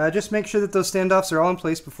 Just make sure that those standoffs are all in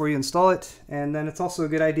place before you install it, and then it's also a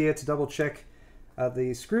good idea to double check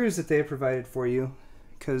the screws that they have provided for you,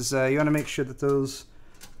 because you want to make sure that those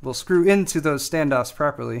will screw into those standoffs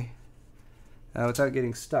properly without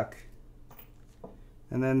getting stuck.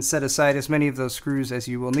 And then set aside as many of those screws as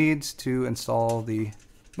you will need to install the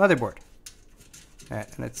motherboard.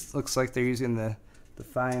 Alright, and it looks like they're using the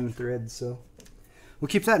fine thread, so we'll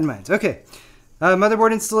keep that in mind. Okay,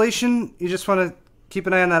 motherboard installation, you just want to keep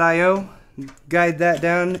an eye on that I/O, guide that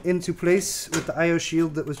down into place with the I/O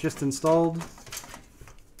shield that was just installed.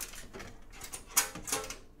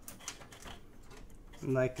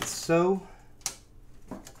 Like so.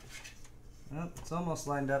 Oh, it's almost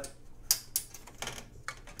lined up.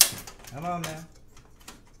 Come on now.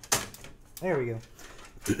 There we go.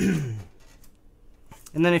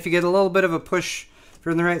 And then if you get a little bit of a push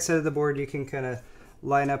from the right side of the board, you can kind of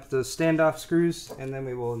line up those standoff screws, and then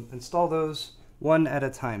we will install those one at a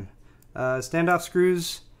time. Standoff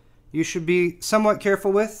screws you should be somewhat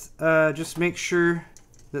careful with. Just make sure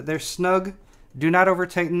that they're snug. Do not over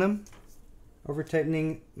tighten them. Over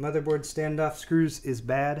tightening motherboard standoff screws is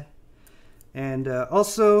bad. And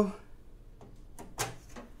also,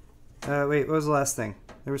 wait, what was the last thing?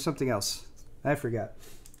 There was something else. I forgot.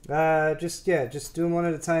 Just do them one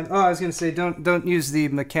at a time. Oh, I was gonna say don't use the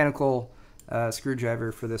mechanical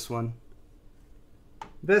screwdriver for this one.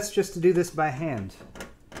 Best just to do this by hand.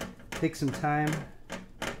 Take some time.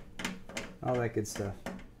 All that good stuff.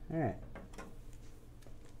 All right.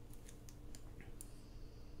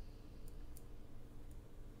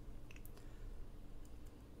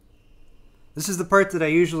 This is the part that I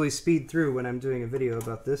usually speed through when I'm doing a video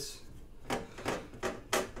about this.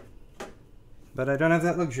 But I don't have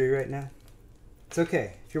that luxury right now. It's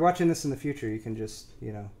okay. If you're watching this in the future, you can just,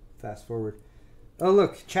 you know, fast forward. Oh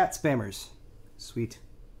look, chat spammers. Sweet.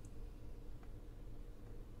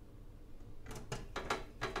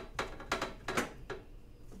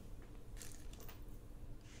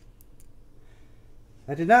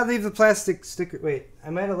 I did not leave the plastic sticker. Wait, I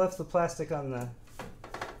might have left the plastic on the...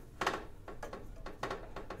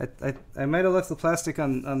 I might have left the plastic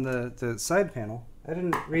on the side panel. I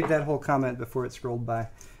didn't read that whole comment before it scrolled by.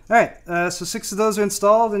 Alright, so 6 of those are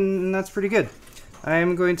installed, and that's pretty good. I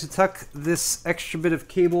am going to tuck this extra bit of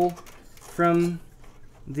cable from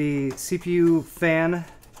the CPU fan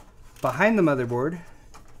behind the motherboard.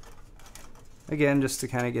 Again, just to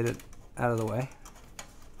kind of get it out of the way.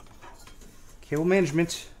 Cable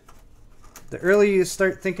management. The earlier you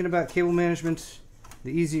start thinking about cable management,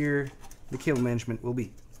 the easier the cable management will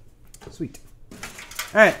be. Sweet.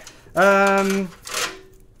 All right.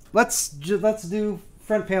 Let's do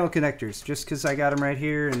front panel connectors, just because I got them right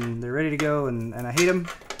here and they're ready to go, and I hate them.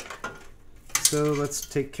 So let's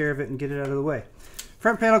take care of it and get it out of the way.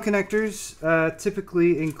 Front panel connectors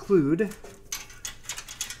typically include,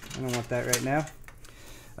 I don't want that right now.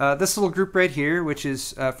 This little group right here, which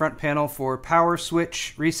is front panel for power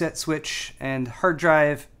switch, reset switch, and hard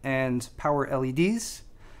drive and power LEDs.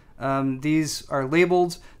 These are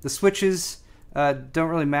labeled. The switches don't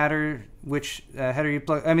really matter which header you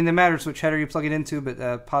plug. I mean, they matter which header you plug it into,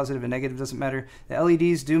 but positive and negative doesn't matter. The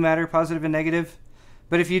LEDs do matter, positive and negative.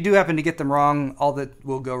 But if you do happen to get them wrong, all that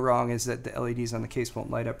will go wrong is that the LEDs on the case won't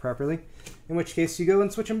light up properly, in which case you go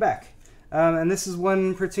and switch them back. And this is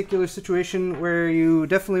one particular situation where you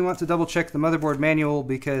definitely want to double check the motherboard manual,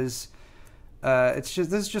 because this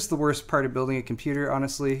is just the worst part of building a computer,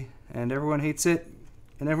 honestly, and everyone hates it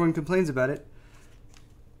and everyone complains about it,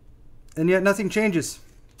 and yet nothing changes.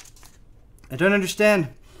 I don't understand.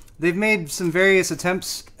 They've made some various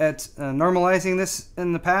attempts at normalizing this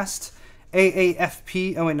in the past.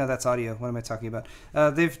 AAFP, oh wait, no, that's audio. What am I talking about?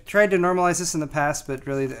 They've tried to normalize this in the past, but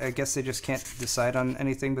really, I guess they just can't decide on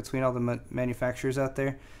anything between all the manufacturers out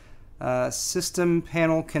there. System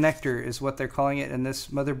panel connector is what they're calling it in this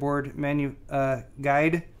motherboard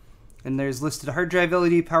guide. And there's listed hard drive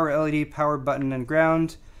LED, power button and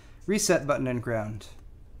ground, reset button and ground.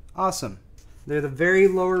 Awesome. They're the very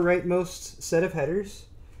lower rightmost set of headers.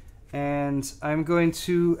 And I'm going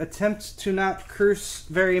to attempt to not curse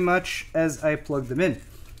very much as I plug them in.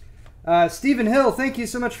 Stephen Hill, thank you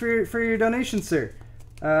so much for your donation, sir.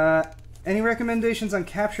 Any recommendations on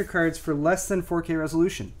capture cards for less than 4K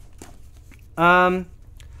resolution? I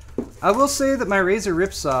will say that my Razer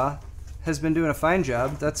Ripsaw has been doing a fine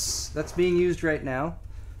job. That's being used right now.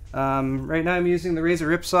 Right now I'm using the Razer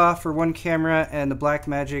Ripsaw for one camera and the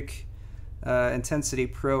Blackmagic Intensity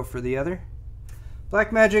Pro for the other.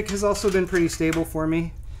 Blackmagic has also been pretty stable for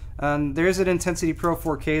me. There is an Intensity Pro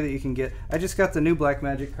 4K that you can get. I just got the new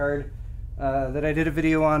Blackmagic card that I did a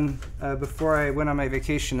video on before I went on my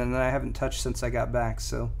vacation, and that I haven't touched since I got back,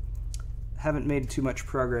 so haven't made too much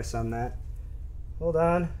progress on that. Hold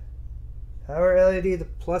on. Power LED, the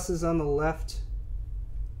plus is on the left.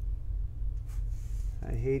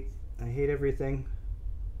 I hate everything.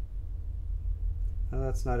 Oh,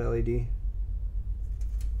 that's not LED.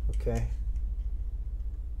 Okay.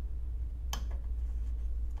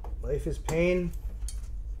 Life is pain.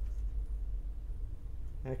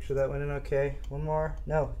 Actually, that went in okay. One more.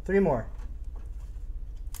 No, 3 more.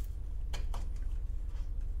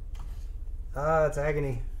 Ah, it's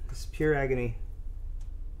agony. It's pure agony.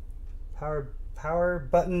 Power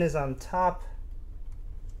button is on top.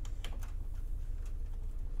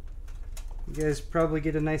 You guys probably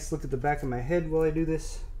get a nice look at the back of my head while I do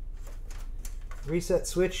this. Reset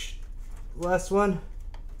switch. Last one.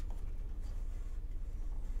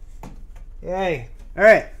 Yay! All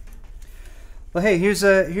right. Well, hey, here's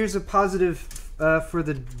a positive for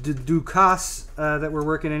the Dukas that we're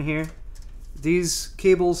working in here. These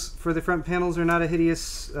cables for the front panels are not a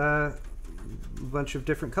hideous bunch of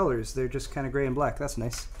different colors. They're just kind of gray and black. That's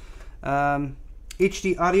nice.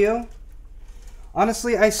 HD audio.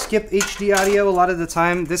 Honestly, I skip HD audio a lot of the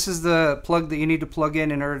time. This is the plug that you need to plug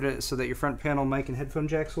in order to, so that your front panel mic and headphone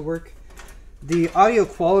jacks will work. The audio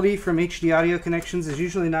quality from HD audio connections is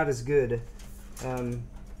usually not as good, and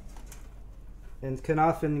can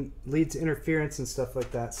often lead to interference and stuff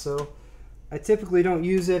like that. So I typically don't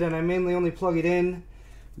use it, and I mainly only plug it in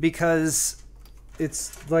because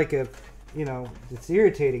it's like a, you know, it's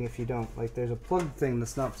irritating if you don't. Like, there's a plug thing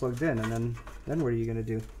that's not plugged in, and then what are you going to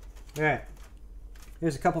do? All right.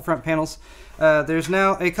 Here's a couple front panels. There's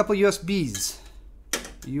now a couple USBs.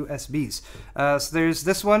 So there's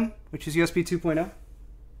this one, which is USB 2.0. I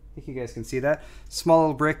think you guys can see that. Small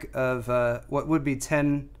little brick of what would be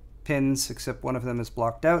 10 pins, except one of them is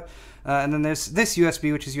blocked out. And then there's this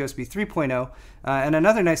USB, which is USB 3.0. And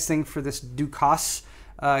another nice thing for this Dukas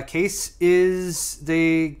case is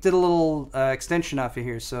they did a little extension off of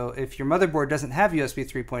here. So if your motherboard doesn't have USB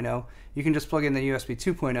 3.0, you can just plug in the USB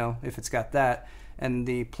 2.0 if it's got that, and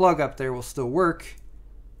the plug up there will still work.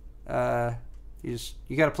 You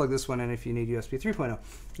got to plug this one in if you need USB 3.0.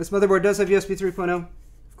 This motherboard does have USB 3.0,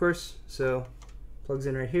 of course, so plugs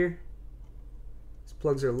in right here. These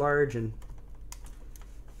plugs are large and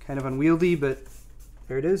kind of unwieldy, but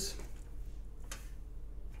there it is.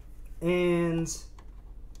 And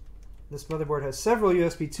this motherboard has several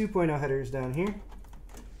USB 2.0 headers down here,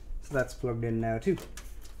 so that's plugged in now too.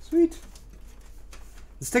 Sweet.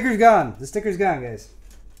 The sticker's gone. The sticker's gone, guys.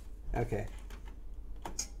 Okay.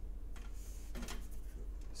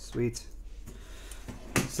 Sweet.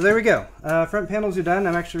 So there we go. Front panels are done.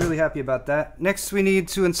 I'm actually really happy about that. Next, we need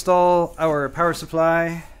to install our power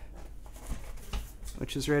supply,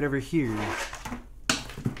 which is right over here.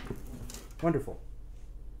 Wonderful.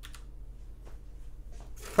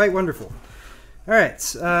 Quite wonderful.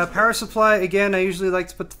 Alright, power supply, again, I usually like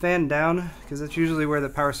to put the fan down because that's usually where the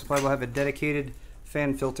power supply will have a dedicated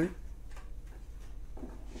fan filter.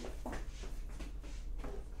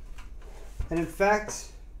 And in fact,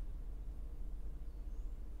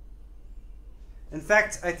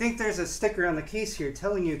 I think there's a sticker on the case here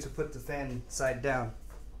telling you to put the fan side down.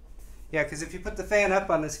 Yeah, because if you put the fan up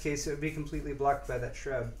on this case, it would be completely blocked by that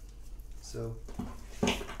shroud. So,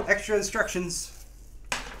 extra instructions.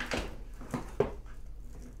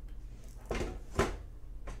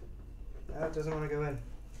 It doesn't want to go in.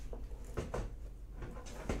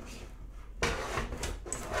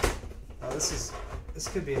 Oh, this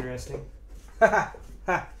could be interesting.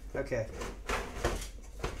 Okay.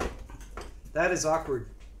 That is awkward.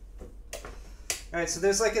 Alright, so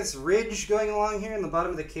there's like this ridge going along here in the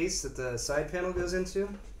bottom of the case that the side panel goes into.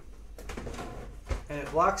 And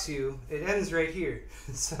it blocks you. It ends right here.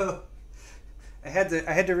 So I had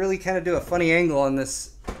to really kind of do a funny angle on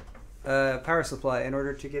this power supply in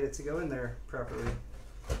order to get it to go in there properly.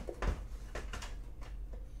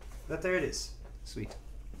 But there it is. Sweet.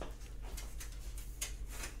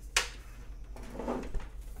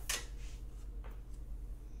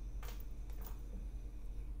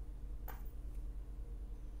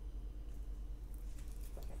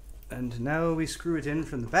 And now we screw it in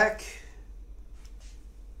from the back.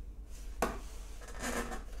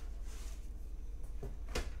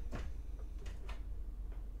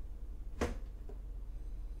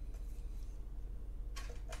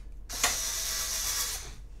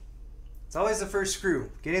 It's always the first screw.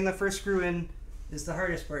 Getting the first screw in is the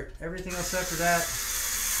hardest part. Everything else after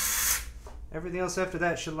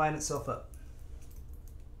that should line itself up.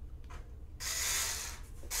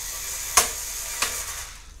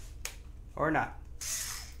 Or not.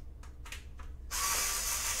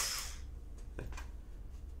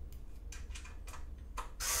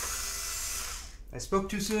 I spoke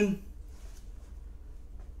too soon.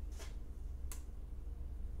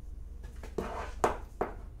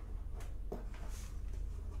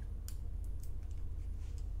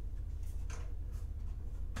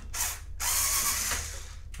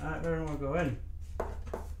 I don't want to go in.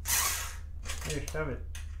 Here, shove it.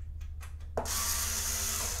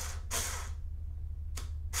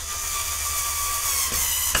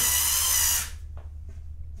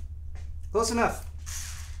 Close enough.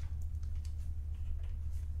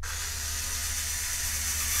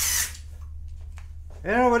 I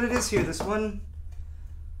don't know what it is here. This one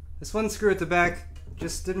screw at the back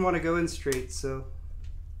just didn't want to go in straight, so.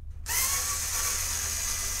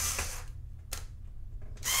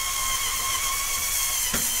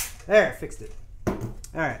 There, fixed it.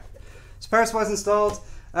 Alright, so power supply is installed.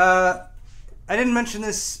 I didn't mention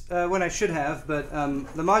this when I should have, but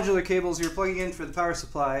the modular cables you're plugging in for the power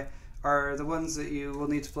supply are the ones that you will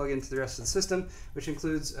need to plug into the rest of the system, which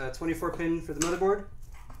includes a 24 pin for the motherboard,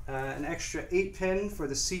 an extra 8 pin for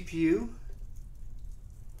the CPU,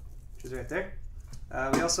 which is right there.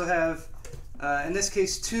 We also have, in this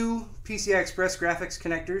case, 2 PCI Express graphics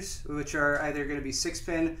connectors, which are either going to be 6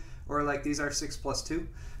 pin or like these are 6+2.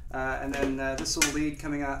 And then this little lead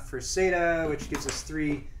coming out for SATA, which gives us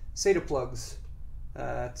 3 SATA plugs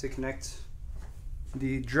to connect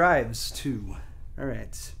the drives to. All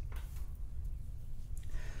right.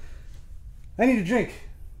 I need a drink.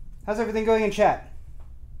 How's everything going in chat?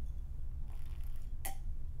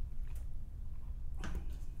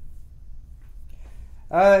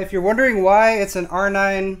 If you're wondering why it's an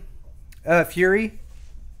R9 Fury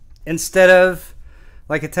instead of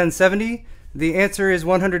like a 1070, the answer is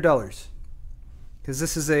 $100. Because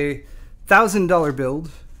this is a $1,000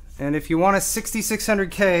 build, and if you want a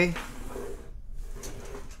 6600K,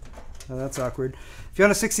 oh, that's awkward. If you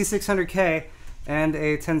want a 6600K and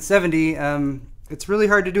a 1070, it's really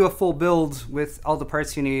hard to do a full build with all the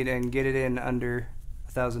parts you need and get it in under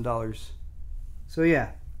 $1,000. So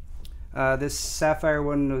yeah, this Sapphire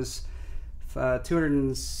one was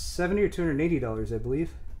 $270 or $280, I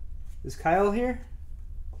believe. Is Kyle here?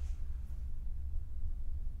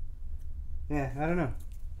 Yeah, I don't know.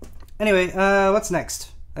 Anyway, what's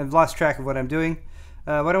next? I've lost track of what I'm doing.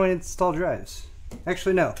 Why don't I install drives?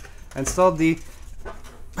 Actually, no. I installed the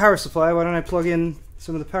power supply. Why don't I plug in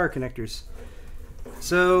some of the power connectors?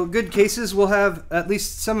 So, good cases will have at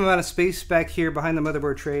least some amount of space back here behind the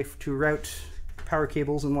motherboard tray to route power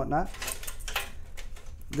cables and whatnot.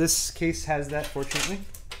 This case has that, fortunately.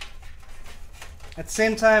 At the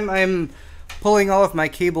same time, I'm pulling all of my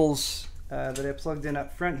cables that I plugged in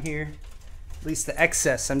up front here. At least the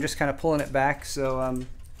excess, I'm just kind of pulling it back, so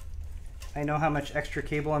I know how much extra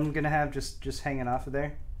cable I'm going to have just hanging off of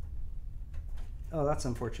there. Oh, that's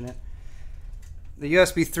unfortunate. the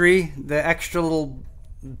USB 3, the extra little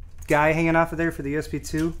guy hanging off of there for the USB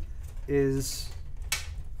 2 is,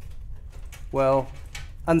 well,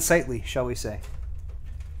 unsightly, shall we say.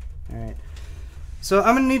 Alright. So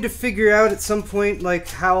I'm going to need to figure out at some point like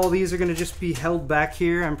how all these are going to just be held back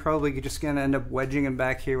here. I'm probably just going to end up wedging them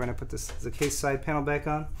back here when I put the case side panel back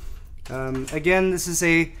on. Again, this is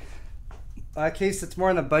a case that's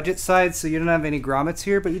more on the budget side, so you don't have any grommets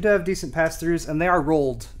here, but you do have decent pass-throughs, and they are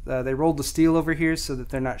rolled. They rolled the steel over here so that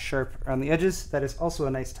they're not sharp on the edges. That is also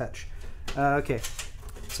a nice touch. Okay,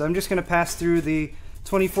 so I'm just going to pass through the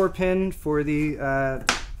 24 pin for the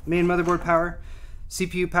main motherboard power.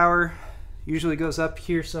 CPU power usually goes up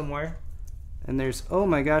here somewhere, and there's, oh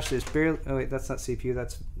my gosh, there's barely, oh wait, that's not CPU,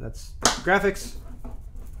 that's graphics.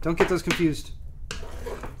 Don't get those confused.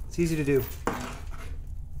 It's easy to do.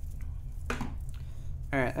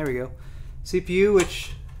 Alright, there we go. CPU,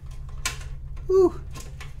 which, whew,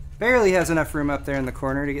 barely has enough room up there in the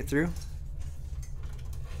corner to get through.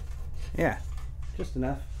 Yeah, just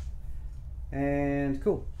enough. And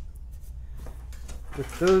cool.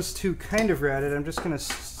 With those two kind of routed, I'm just going to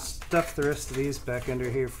stuff the rest of these back under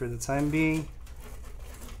here for the time being,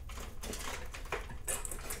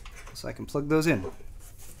 so I can plug those in.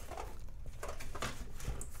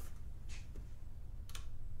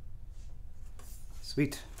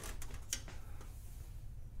 Sweet.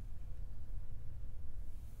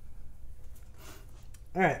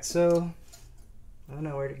 Alright, so I don't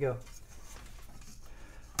know where to go.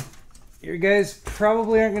 You guys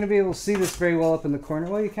probably aren't going to be able to see this very well up in the corner.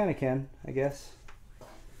 Well, you kind of can, I guess.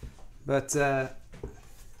 But this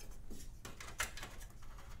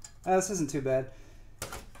isn't too bad.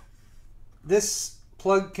 This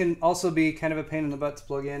plug can also be kind of a pain in the butt to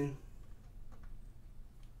plug in.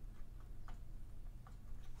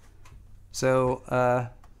 So,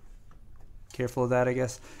 careful of that, I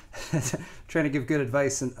guess. Trying to give good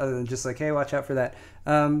advice, and other than just like, hey, watch out for that.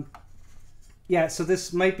 Yeah, so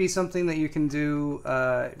this might be something that you can do,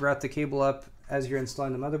 route the cable up as you're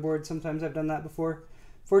installing the motherboard. Sometimes I've done that before.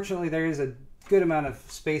 Fortunately, there is a good amount of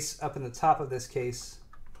space up in the top of this case,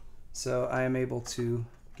 so I am able to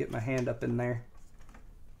get my hand up in there.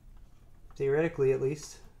 Theoretically, at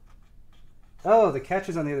least. Oh, the catch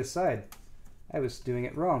is on the other side. I was doing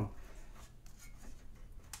it wrong.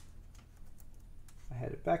 I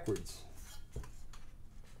had it backwards.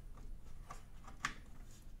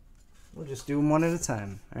 We'll just do them one at a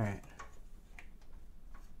time. All right.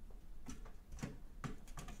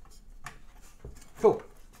 Cool.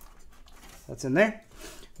 That's in there.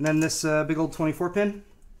 And then this big old 24 pin.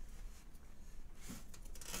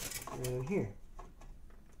 In here.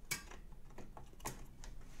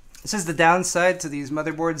 This is the downside to these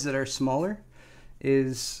motherboards that are smaller,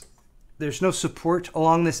 is there's no support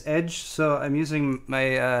along this edge, so I'm using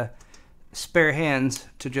my spare hand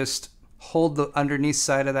to just hold the underneath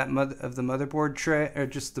side of that the motherboard tray, or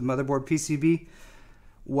just the motherboard PCB,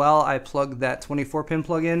 while I plug that 24 pin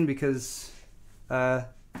plug in, because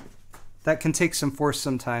that can take some force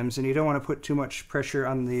sometimes, and you don't want to put too much pressure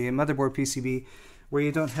on the motherboard PCB where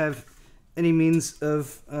you don't have any means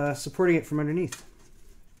of supporting it from underneath.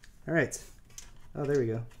 All right. Oh, there we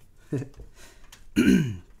go.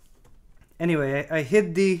 Anyway, I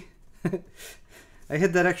hid the I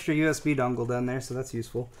hid that extra USB dongle down there, so that's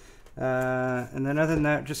useful. And then other than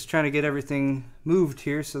that, just trying to get everything moved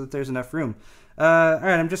here so that there's enough room. All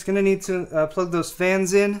right, I'm just gonna need to plug those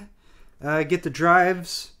fans in, get the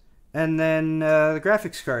drives, and then the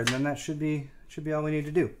graphics card, and then that should be all we need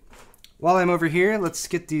to do. While I'm over here, let's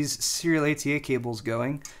get these serial ATA cables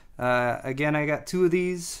going. Again, I got two of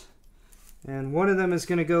these, and one of them is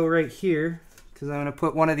gonna go right here, because I'm gonna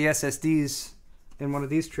put one of the SSDs in one of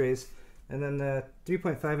these trays, and then the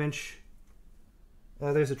 3.5 inch.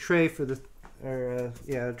 There's a tray for the,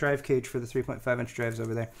 a drive cage for the 3.5 inch drives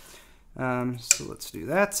over there. So let's do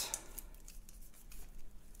that.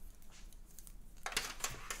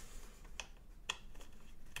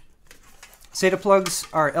 SATA plugs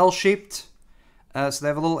are L-shaped, so they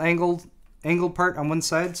have a little angled part on one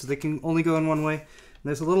side, so they can only go in one way. And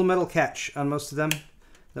there's a little metal catch on most of them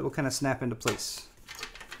that will kind of snap into place.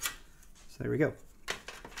 So there we go.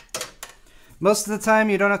 Most of the time,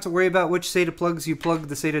 you don't have to worry about which SATA plugs you plug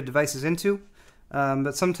the SATA devices into,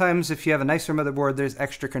 but sometimes if you have a nicer motherboard, there's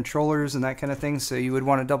extra controllers and that kind of thing, so you would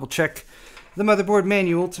want to double check the motherboard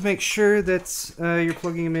manual to make sure that you're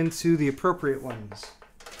plugging them into the appropriate ones.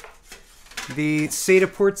 The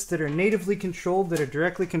SATA ports that are natively controlled, that are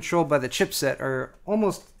directly controlled by the chipset,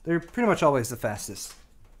 they're pretty much always the fastest.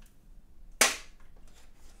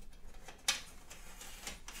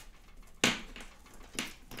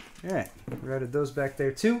 Alright, routed those back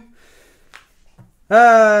there too.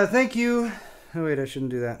 Thank you. Oh wait, I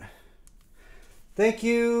shouldn't do that. Thank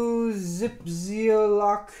you,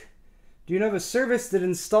 ZipZeolock. Do you know of a service that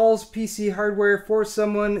installs PC hardware for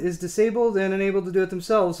someone is disabled and unable to do it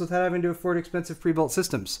themselves without having to afford expensive pre-built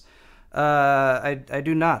systems? I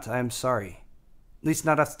do not. I'm sorry. At least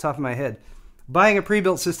not off the top of my head. Buying a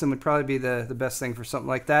pre-built system would probably be the best thing for something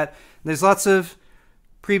like that. There's lots of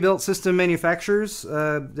pre-built system manufacturers.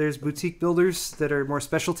 There's boutique builders that are more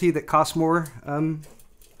specialty that cost more.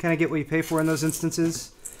 Kind of get what you pay for in those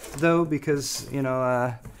instances, though, because, you know,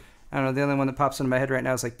 I don't know, the only one that pops into my head right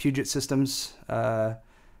now is like Puget Systems,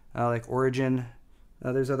 like Origin.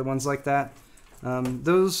 There's other ones like that.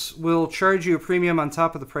 Those will charge you a premium on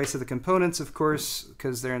top of the price of the components, of course,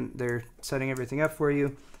 because they're setting everything up for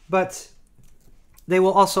you. But they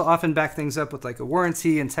will also often back things up with like a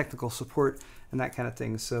warranty and technical support and that kind of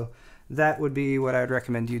thing. So that would be what I would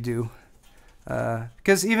recommend you do.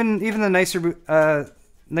 Because even the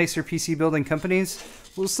nicer PC building companies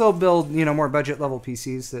will still build, you know, more budget level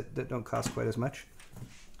PCs that don't cost quite as much.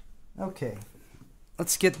 Okay,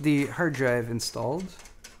 let's get the hard drive installed.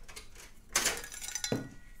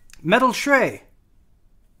 Metal tray.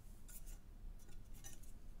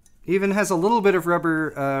 Even has a little bit of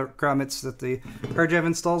rubber grommets that the hard drive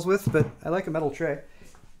installs with, but I like a metal tray.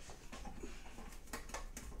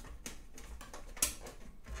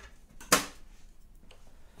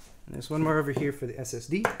 And there's one more over here for the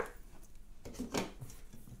SSD.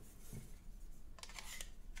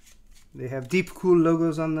 They have deep cool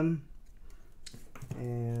logos on them.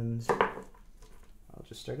 And I'll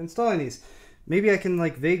just start installing these. Maybe I can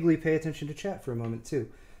like vaguely pay attention to chat for a moment too.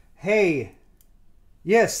 Hey!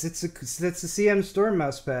 Yes, that's a CM Storm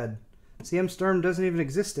mousepad. CM Storm doesn't even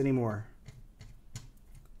exist anymore.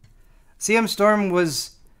 CM Storm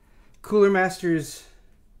was Cooler Master's...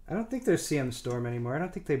 I don't think there's CM Storm anymore. I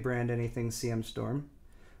don't think they brand anything CM Storm.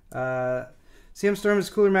 CM Storm is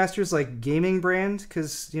Cooler Master's like gaming brand,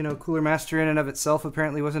 because, you know, Cooler Master in and of itself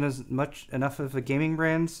apparently wasn't as much enough of a gaming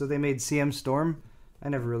brand, so they made CM Storm. I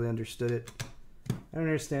never really understood it. I don't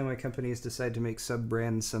understand why companies decide to make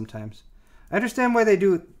sub-brands sometimes. I understand why they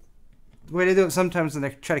do it sometimes, and they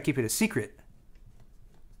try to keep it a secret.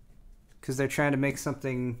 Because they're trying to make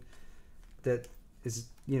something that is,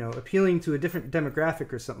 you know, appealing to a different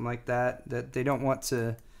demographic or something like that, that they don't want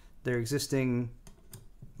their existing,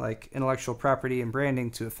 like, intellectual property and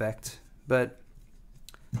branding to affect. But,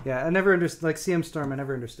 yeah, I never understood, like, CM Storm, I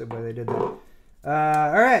never understood why they did that.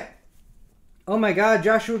 Alright. Oh my god,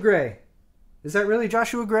 Joshua Gray. Is that really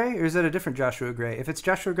Joshua Gray, or is that a different Joshua Gray? If it's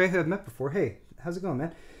Joshua Gray who I've met before, hey, how's it going,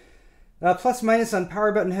 man? Plus minus on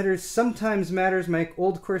power button headers sometimes matters. My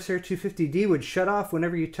old Corsair 250D would shut off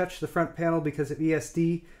whenever you touch the front panel because of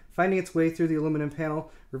ESD finding its way through the aluminum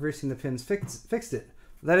panel. Reversing the pins fixed it.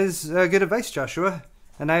 That is good advice, Joshua,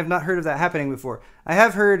 and I have not heard of that happening before. I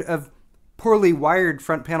have heard of poorly wired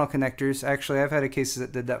front panel connectors. Actually, I've had a case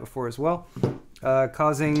that did that before as well,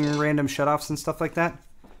 causing random shutoffs and stuff like that.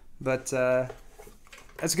 But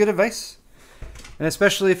that's good advice. And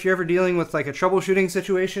especially if you're ever dealing with like a troubleshooting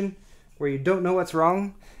situation where you don't know what's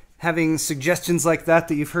wrong, having suggestions like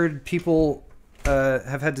that you've heard people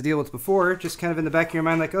have had to deal with before, just kind of in the back of your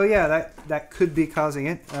mind, like, oh yeah, that could be causing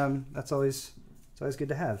it. It's always good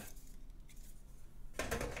to have.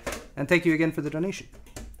 And thank you again for the donation.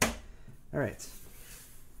 All right.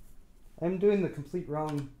 I'm doing the complete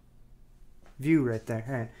wrong view right there.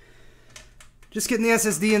 All right. Just getting the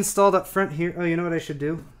SSD installed up front here. Oh, you know what I should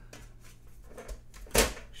do?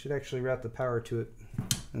 Should actually route the power to it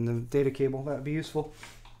and the data cable. That would be useful.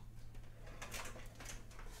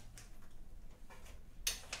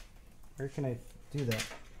 Where can I do that?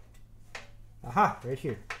 Aha, right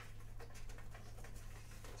here. So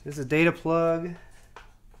there's a data plug.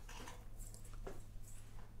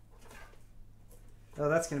 Oh,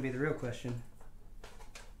 that's going to be the real question.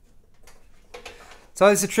 It's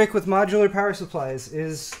always a trick with modular power supplies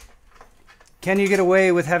is, can you get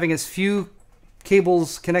away with having as few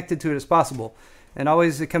cables connected to it as possible? And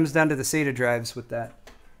always it comes down to the SATA drives with that.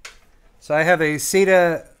 So I have a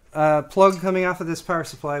SATA plug coming off of this power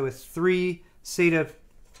supply with 3 SATA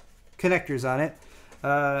connectors on it.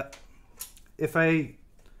 If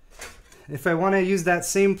I want to use that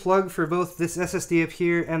same plug for both this SSD up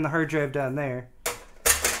here and the hard drive down there,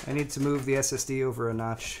 I need to move the SSD over a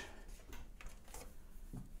notch,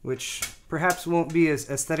 which perhaps won't be as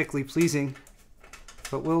aesthetically pleasing,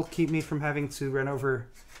 but will keep me from having to run over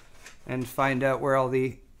and find out where all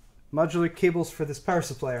the modular cables for this power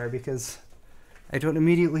supply are, because I don't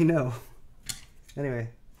immediately know. Anyway,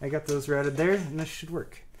 I got those routed there, and this should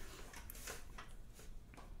work.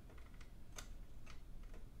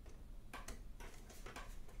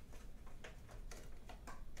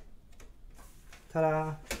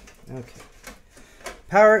 Ta-da. Okay.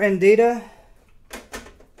 Power and data.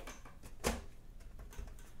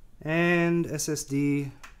 And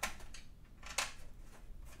SSD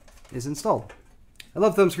is installed. I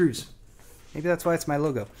love thumb screws. Maybe that's why it's my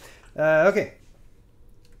logo. Okay.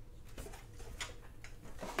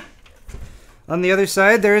 On the other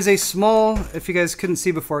side, there is a small, if you guys couldn't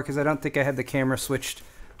see before, because I don't think I had the camera switched,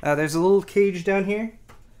 there's a little cage down here,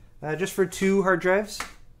 just for 2 hard drives.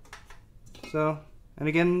 So, and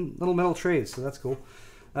again, little metal trays, so that's cool.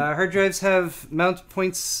 Hard drives have mounting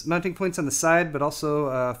points on the side, but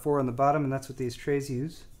also 4 on the bottom, and that's what these trays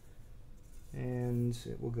use. And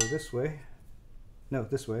it will go this way. No,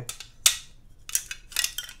 this way.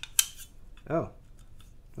 Oh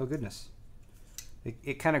goodness.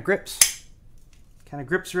 It kind of grips. Kind of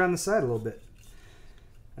grips around the side a little bit.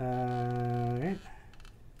 Alright.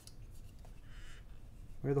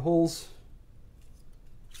 Where are the holes?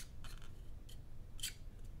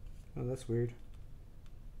 Oh, that's weird.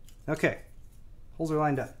 Okay. Holes are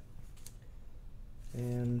lined up.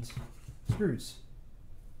 And screws.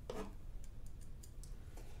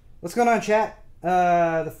 What's going on, chat?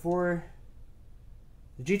 The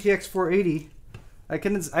GTX 480.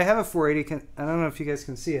 I have a 480. I don't know if you guys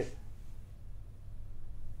can see it.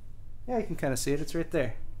 Yeah, you can kind of see it. It's right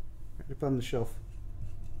there. Right up on the shelf.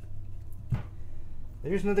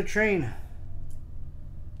 There's another train.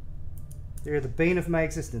 They're the bane of my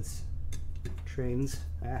existence. Trains.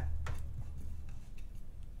 Ah.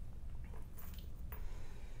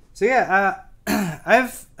 So yeah,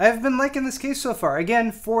 I've been liking this case so far.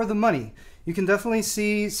 Again, for the money. You can definitely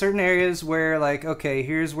see certain areas where, like, okay,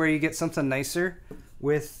 here's where you get something nicer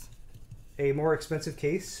with a more expensive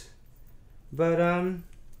case. But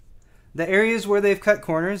the areas where they've cut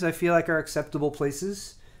corners, I feel like are acceptable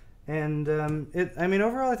places. And I mean,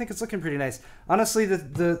 overall, I think it's looking pretty nice. Honestly,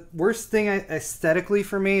 the worst thing aesthetically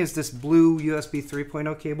for me is this blue USB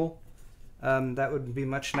 3.0 cable. That would be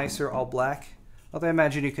much nicer all black. Although I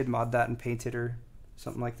imagine you could mod that and paint it or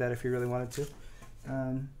something like that if you really wanted to.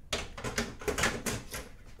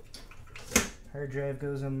 Hard drive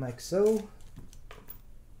goes in like so.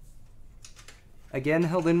 Again,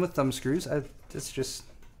 held in with thumb screws.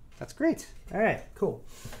 That's great. All right, cool.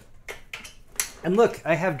 And look,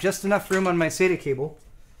 I have just enough room on my SATA cable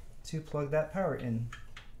to plug that power in.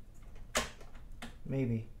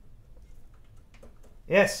 Maybe.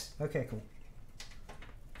 Yes. Okay, cool.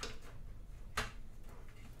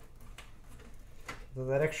 Though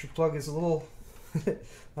that extra plug is a little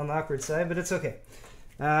on the awkward side, but it's okay.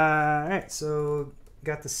 Alright, so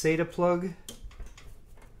got the SATA plug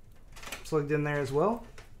plugged in there as well.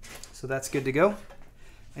 So that's good to go.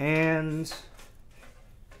 And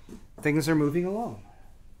things are moving along.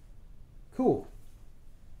 Cool.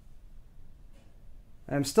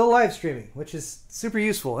 I'm still live streaming, which is super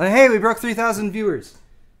useful. And hey, we broke 3,000 viewers.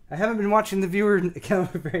 I haven't been watching the viewer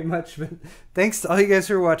count very much, but thanks to all you guys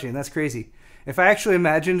who are watching. That's crazy. If I actually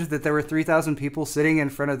imagined that there were 3,000 people sitting in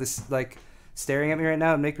front of this, like, staring at me right now,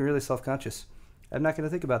 it'd make me really self-conscious. I'm not going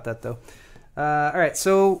to think about that, though. All right,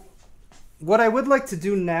 so what I would like to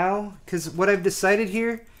do now, because what I've decided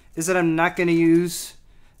here is that I'm not going to use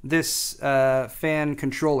this fan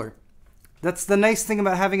controller. That's the nice thing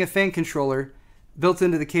about having a fan controller built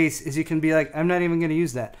into the case, is you can be like, I'm not even going to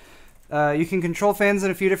use that. You can control fans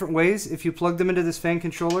in a few different ways. If you plug them into this fan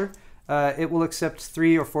controller, it will accept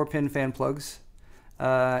 3 or 4 pin fan plugs.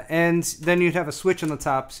 And then you'd have a switch on the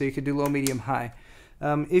top, so you could do low, medium, high.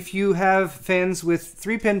 If you have fans with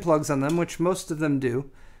 3 pin plugs on them, which most of them do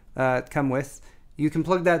come with, you can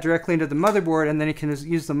plug that directly into the motherboard, and then you can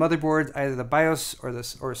use the motherboard, either the BIOS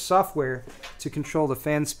or software, to control the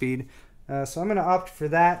fan speed. So I'm going to opt for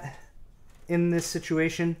that in this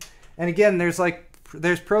situation. And again, there's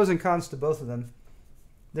pros and cons to both of them.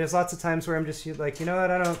 There's lots of times where I'm just like, you know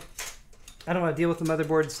what, I don't want to deal with the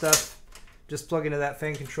motherboard stuff. Just plug into that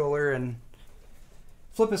fan controller and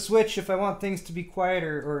flip a switch if I want things to be quiet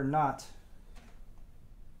or not.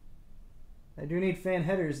 I do need fan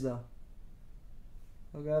headers, though.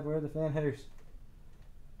 Oh god, where are the fan headers?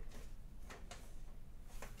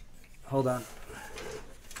 Hold on.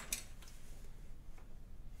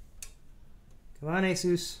 Come on,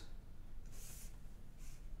 Asus.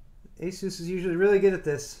 Asus is usually really good at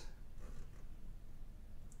this.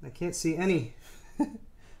 I can't see any.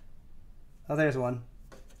 Oh, there's one.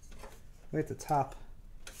 Way at the top.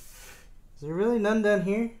 Is there really none down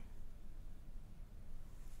here?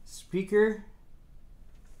 Speaker.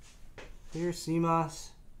 Clear CMOS.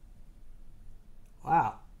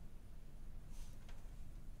 Wow.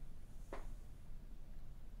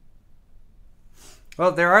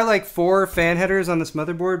 Well, there are like 4 fan headers on this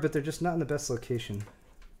motherboard, but they're just not in the best location.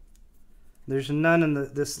 There's none in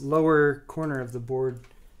this lower corner of the board,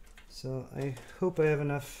 so I hope I have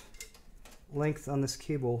enough length on this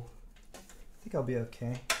cable. I think I'll be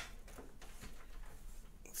okay.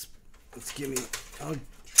 Let's give me, I'll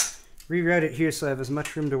reroute it here so I have as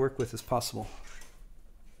much room to work with as possible.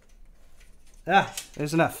 Ah,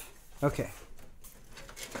 there's enough. Okay.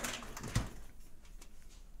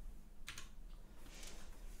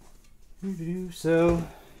 So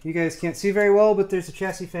you guys can't see very well, but there's a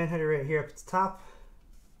chassis fan header right here up at the top.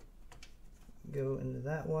 Go into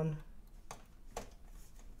that one.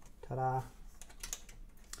 Ta-da.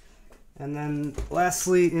 And then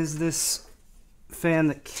lastly is this fan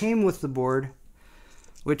that came with the board,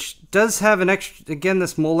 which does have an extra, again,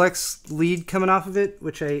 this Molex lead coming off of it,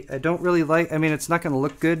 which I don't really like. I mean, it's not going to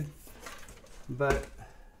look good, but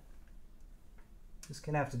just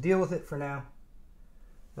going to have to deal with it for now.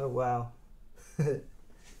 Oh, wow.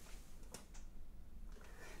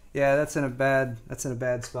 Yeah, that's in a bad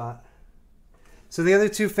spot. So the other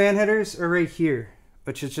 2 fan headers are right here,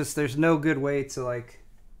 which is just, there's no good way to like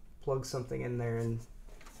plug something in there and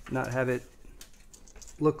not have it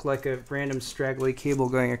look like a random straggly cable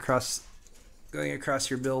going across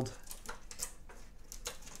your build.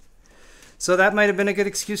 So that might have been a good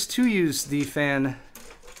excuse to use the fan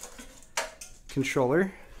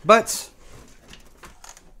controller, but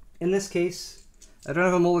in this case, I don't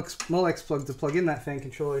have a Molex plug to plug in that fan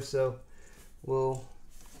controller, so we'll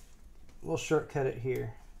shortcut it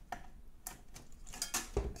here.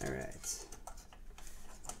 All right.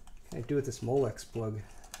 What can I do with this Molex plug?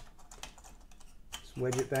 Just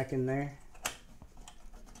wedge it back in there.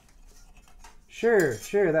 Sure,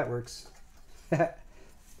 that works.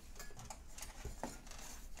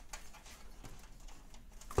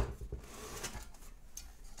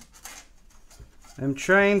 I'm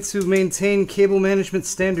trying to maintain cable management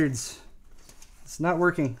standards. It's not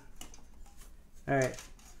working. All right.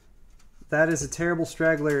 That is a terrible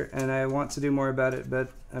straggler, and I want to do more about it, but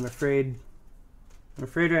I'm afraid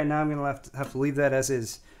right now I'm going to have to leave that as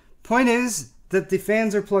is. Point is that the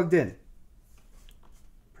fans are plugged in.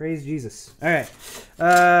 Praise Jesus. All right.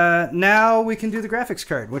 Now we can do the graphics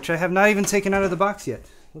card, which I have not even taken out of the box yet.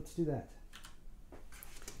 Let's do that.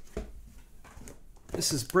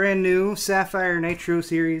 This is brand new Sapphire Nitro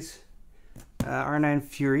Series R9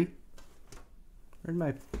 Fury. Where'd my...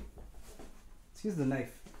 Let's use the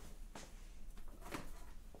knife.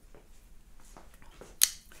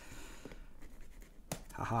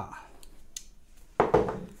 Haha.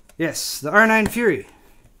 Yes, the R9 Fury.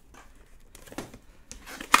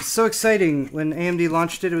 It's so exciting when AMD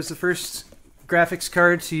launched it. It was the first graphics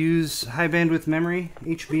card to use high bandwidth memory,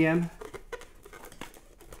 HBM.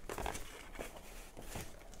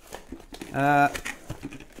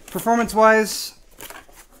 Performance-wise,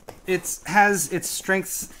 it has its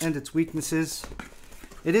strengths and its weaknesses.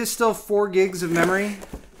 It is still 4 gigs of memory,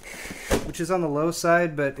 which is on the low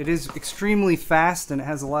side, but it is extremely fast and it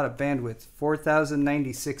has a lot of bandwidth.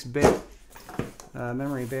 4096-bit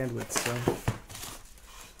memory bandwidth. So,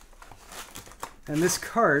 and this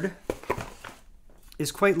card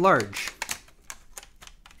is quite large.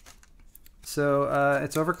 So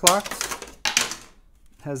it's overclocked.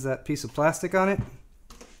 Has that piece of plastic on it.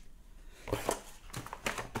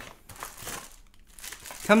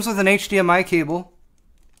 Comes with an HDMI cable.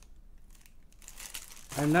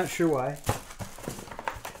 I'm not sure why.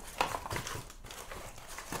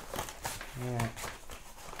 Yeah.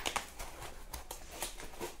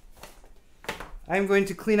 I'm going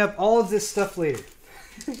to clean up all of this stuff later.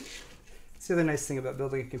 That's the other nice thing about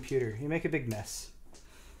building a computer. You make a big mess.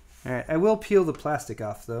 Alright, I will peel the plastic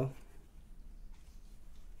off though.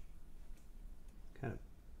 Kind of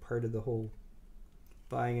part of the whole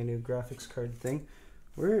buying a new graphics card thing.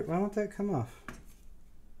 Why won't that come off?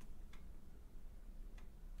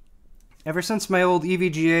 Ever since my old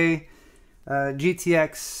EVGA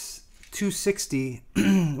GTX 260,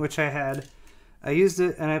 which I had, I used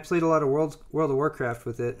it and I played a lot of World of Warcraft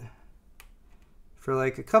with it for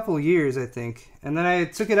like a couple years, I think. And then I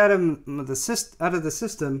took it out of the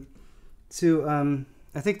system to,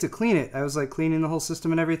 I think, to clean it. I was like cleaning the whole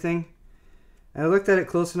system and everything. And I looked at it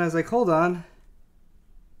close and I was like, hold on.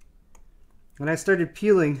 When I started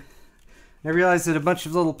peeling, I realized that a bunch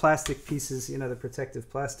of little plastic pieces, you know, the protective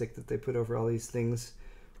plastic that they put over all these things,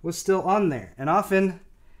 was still on there. And often,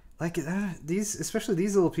 like these, especially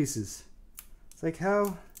these little pieces, it's like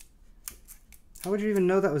how would you even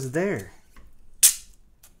know that was there?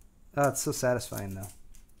 Oh, it's so satisfying though.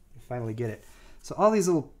 You finally get it. So all these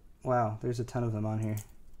little, wow, there's a ton of them on here.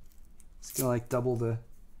 It's gonna like double the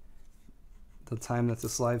the time that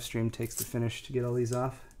this live stream takes to finish to get all these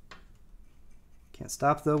off. Can't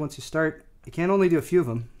stop though once you start. You can't only do a few of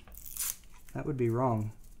them. That would be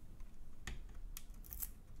wrong.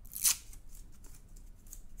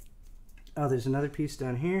 Oh, there's another piece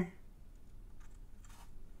down here.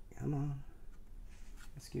 Come on.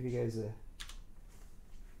 Let's give you guys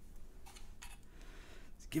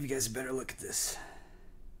a better look at this.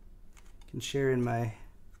 I can share in my...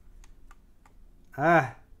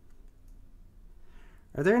 Are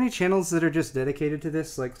there any channels that are just dedicated to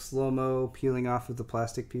this, like slow-mo peeling off of the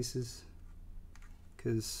plastic pieces?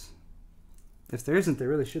 Because if there isn't, there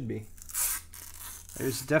really should be.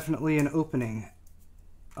 There's definitely an opening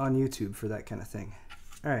on YouTube for that kind of thing.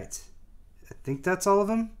 Alright, I think that's all of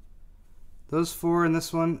them. Those 4 and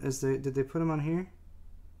this one, did they put them on here?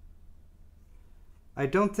 I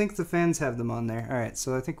don't think the fans have them on there. Alright,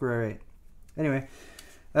 so I think we're alright. Anyway,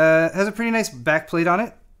 has a pretty nice back plate on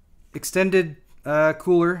it. Extended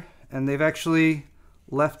cooler, and they've actually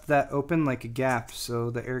left that open like a gap so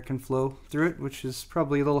the air can flow through it, which is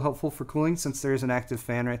probably a little helpful for cooling since there's an active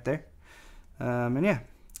fan right there. And yeah,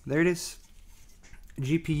 there it is.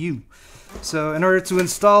 GPU. So in order to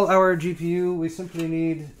install our GPU, we simply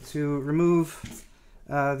need to remove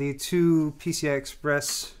the 2 PCI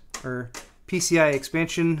Express or PCI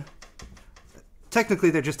expansion. Technically,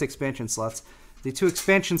 they're just expansion slots. The 2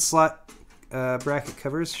 expansion slot bracket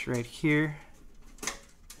covers right here.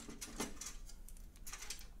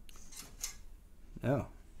 Oh,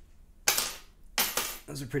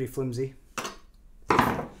 those are pretty flimsy.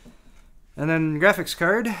 And then graphics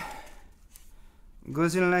card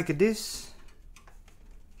goes in like this.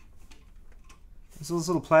 There's those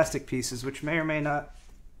little plastic pieces, which may or may not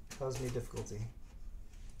cause me difficulty.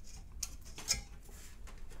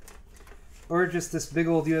 Or just this big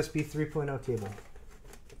old USB 3.0 cable.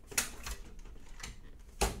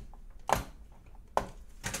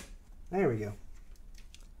 There we go.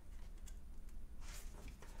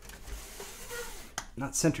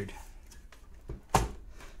 Not centered.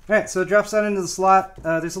 Alright, so it drops down into the slot.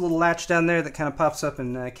 There's a little latch down there that kind of pops up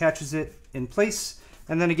and catches it in place.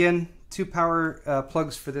 And then again, 2 power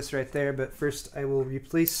plugs for this right there. But first I will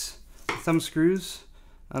replace the thumb screws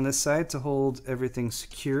on this side to hold everything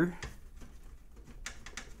secure.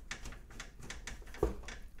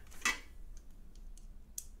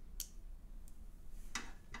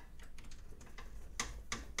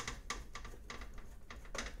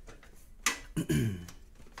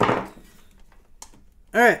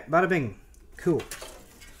 Alright, bada bing. Cool.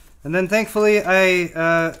 And then thankfully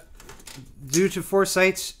I, due to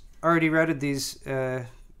foresight, already routed these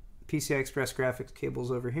PCI Express graphics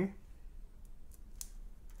cables over here.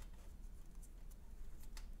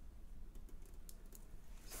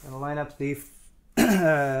 So I'll line up the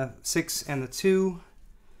 6 and the 2.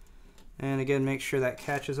 And again, make sure that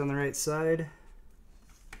catches on the right side.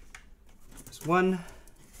 There's 1.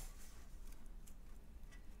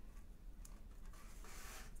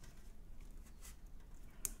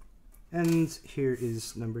 And here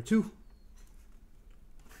is number 2.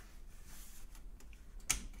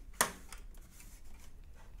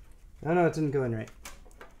 Oh no, it didn't go in right.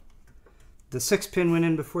 The 6 pin went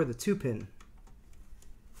in before the 2 pin.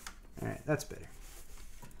 Alright, that's better.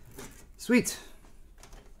 Sweet.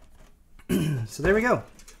 So there we go.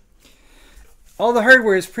 All the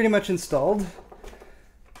hardware is pretty much installed.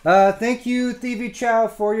 Thank you, Thievy Chow,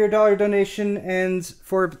 for your $1 donation and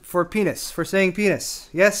for penis, for saying penis.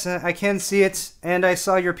 Yes, I can see it, and I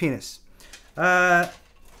saw your penis. Alright,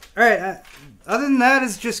 other than that,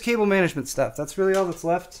 it's just cable management stuff. That's really all that's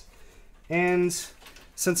left. And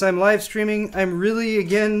since I'm live streaming, I'm really,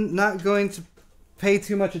 again, not going to pay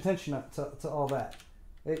too much attention to all that.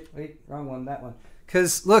 Wait, wrong one, that one.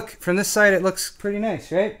 Because, look, from this side, it looks pretty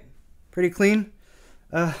nice, right? Pretty clean.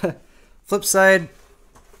 Flip side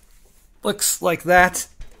looks like that,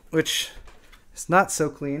 which is not so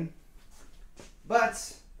clean.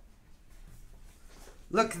 But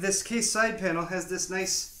look, this case side panel has this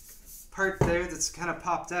nice part there that's kind of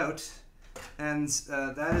popped out, and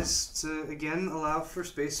that is to again allow for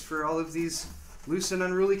space for all of these loose and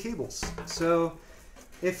unruly cables. So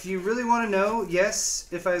if you really want to know, yes,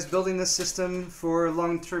 if I was building this system for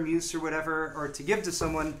long-term use or whatever, or to give to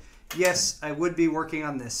someone, yes, I would be working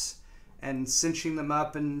on this and cinching them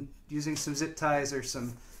up and using some zip ties or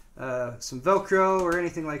some Velcro or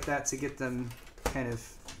anything like that to get them kind of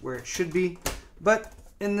where it should be. But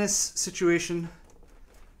in this situation,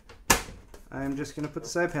 I'm just going to put the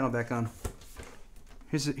side panel back on.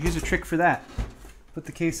 Here's a trick for that. Put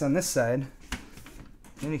the case on this side,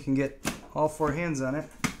 then you can get all 4 hands on it,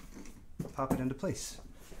 pop it into place.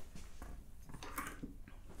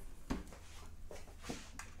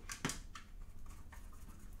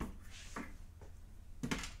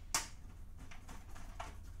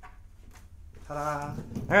 Ta-da!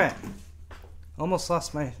 All right. Almost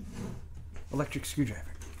lost my electric screwdriver.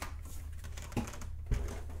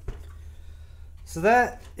 So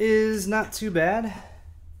that is not too bad,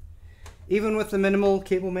 even with the minimal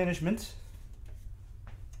cable management.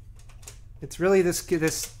 It's really this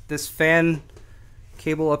fan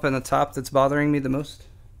cable up on the top that's bothering me the most.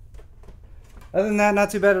 Other than that, not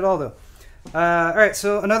too bad at all, though. All right,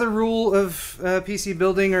 so another rule of PC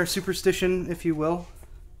building, or superstition, if you will.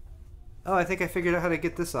 Oh, I think I figured out how to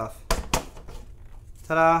get this off.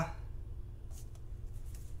 Ta-da!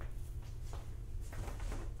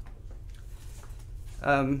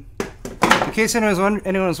 In case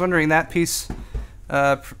anyone was wondering, that piece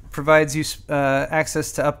provides you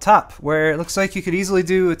access to up top, where it looks like you could easily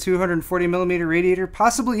do a 240 millimeter radiator,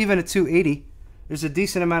 possibly even a 280. There's a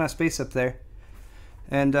decent amount of space up there.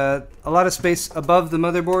 And a lot of space above the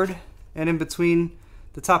motherboard and in between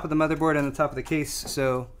the top of the motherboard and the top of the case.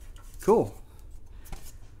 So, cool.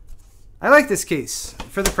 I like this case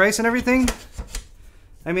for the price and everything.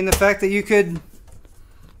 I mean, the fact that you could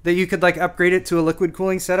like upgrade it to a liquid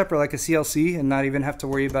cooling setup or like a CLC and not even have to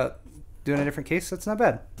worry about doing a different case, that's not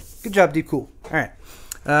bad. Good job, Deep Cool. All right.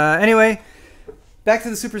 Anyway, back to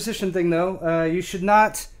the superstition thing, though. You should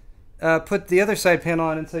not put the other side panel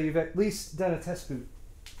on until you've at least done a test boot.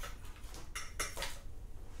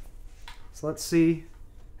 So let's see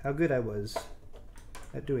how good I was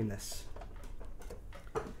at doing this.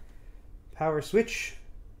 Power switch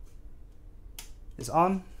is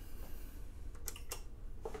on.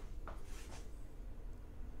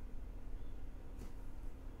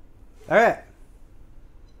 All right.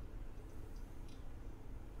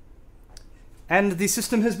 And the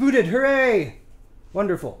system has booted. Hooray!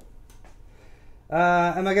 Wonderful.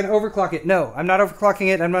 Am I going to overclock it? No, I'm not overclocking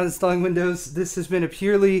it. I'm not installing Windows. This has been a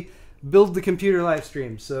purely build the computer live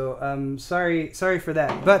stream. So sorry for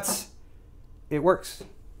that. But it works.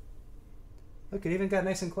 Look, it even got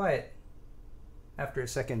nice and quiet after a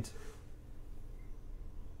second.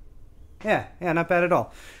 Yeah, not bad at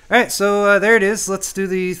all. All right, so there it is. Let's do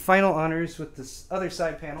the final honors with this other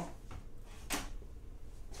side panel.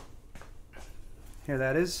 Here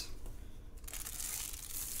that is.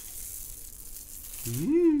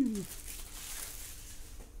 Ooh.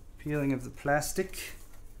 Peeling of the plastic.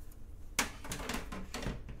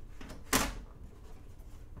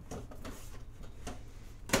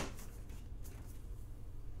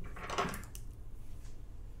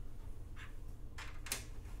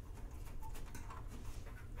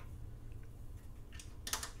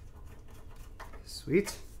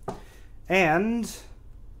 Sweet. And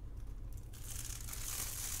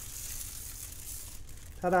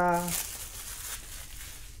ta-da!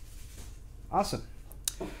 Awesome.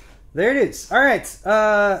 There it is. All right,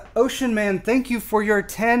 Ocean Man, thank you for your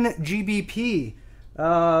 10 GBP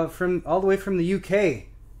from all the way from the UK.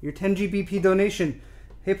 Your 10 GBP donation.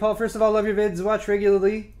 Hey Paul, first of all, love your vids, watch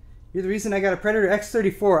regularly. You're the reason I got a Predator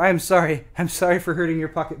X34. I'm sorry. I'm sorry for hurting your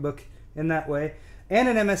pocketbook in that way. And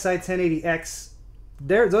an MSI 1080X.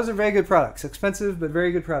 Those are very good products. Expensive, but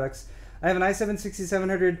very good products. I have an i7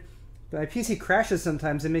 6700. My PC crashes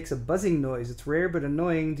sometimes and makes a buzzing noise. It's rare but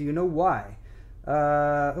annoying. Do you know why?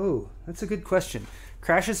 Oh, that's a good question.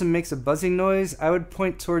 Crashes and makes a buzzing noise. I would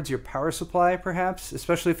point towards your power supply, perhaps,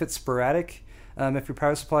 especially if it's sporadic. If your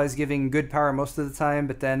power supply is giving good power most of the time,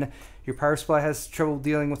 but then your power supply has trouble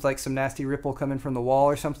dealing with like some nasty ripple coming from the wall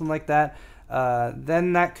or something like that,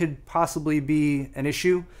 then that could possibly be an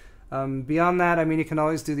issue. Beyond that, I mean, you can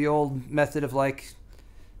always do the old method of like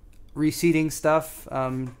reseating stuff.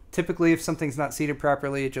 Typically, if something's not seated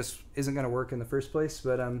properly, it just isn't going to work in the first place.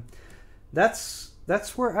 But that's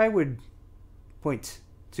where I would point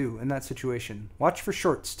to in that situation. Watch for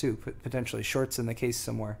shorts too, potentially shorts in the case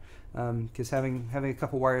somewhere, because having a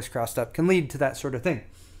couple wires crossed up can lead to that sort of thing.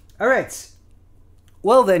 All right.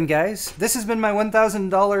 Well then, guys, this has been my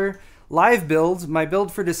 $1,000 live build, my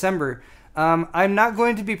build for December. I'm not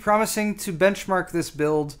going to be promising to benchmark this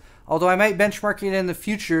build, although I might benchmark it in the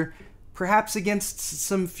future, perhaps against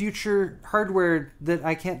some future hardware that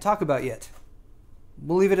I can't talk about yet.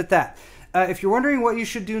 We'll leave it at that. If you're wondering what you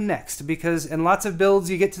should do next, because in lots of builds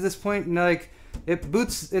you get to this point and like it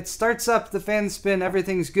boots, it starts up, the fans spin,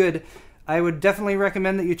 everything's good, I would definitely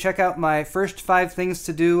recommend that you check out my first 5 things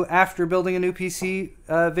to do after building a new PC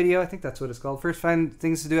video. I think that's what it's called. First 5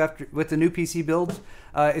 things to do after with the new PC build.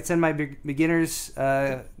 It's in my beginners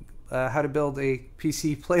how to build a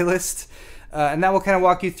PC playlist. And that will kind of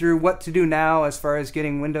walk you through what to do now as far as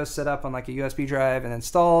getting Windows set up on like a USB drive and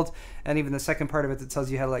installed, and even the second part of it that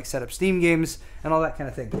tells you how to like set up Steam games and all that kind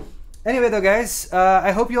of thing. Anyway, though, guys,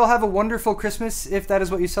 I hope you all have a wonderful Christmas, if that is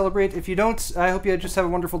what you celebrate. If you don't, I hope you just have a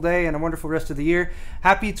wonderful day and a wonderful rest of the year.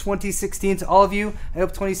 Happy 2016 to all of you. I hope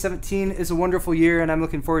 2017 is a wonderful year, and I'm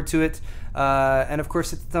looking forward to it. And, of course,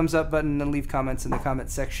 hit the thumbs up button and leave comments in the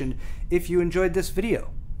comments section if you enjoyed this video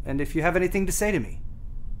and if you have anything to say to me.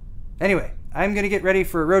 Anyway, I'm going to get ready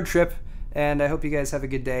for a road trip, and I hope you guys have a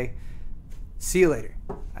good day. See you later.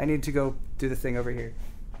 I need to go do the thing over here.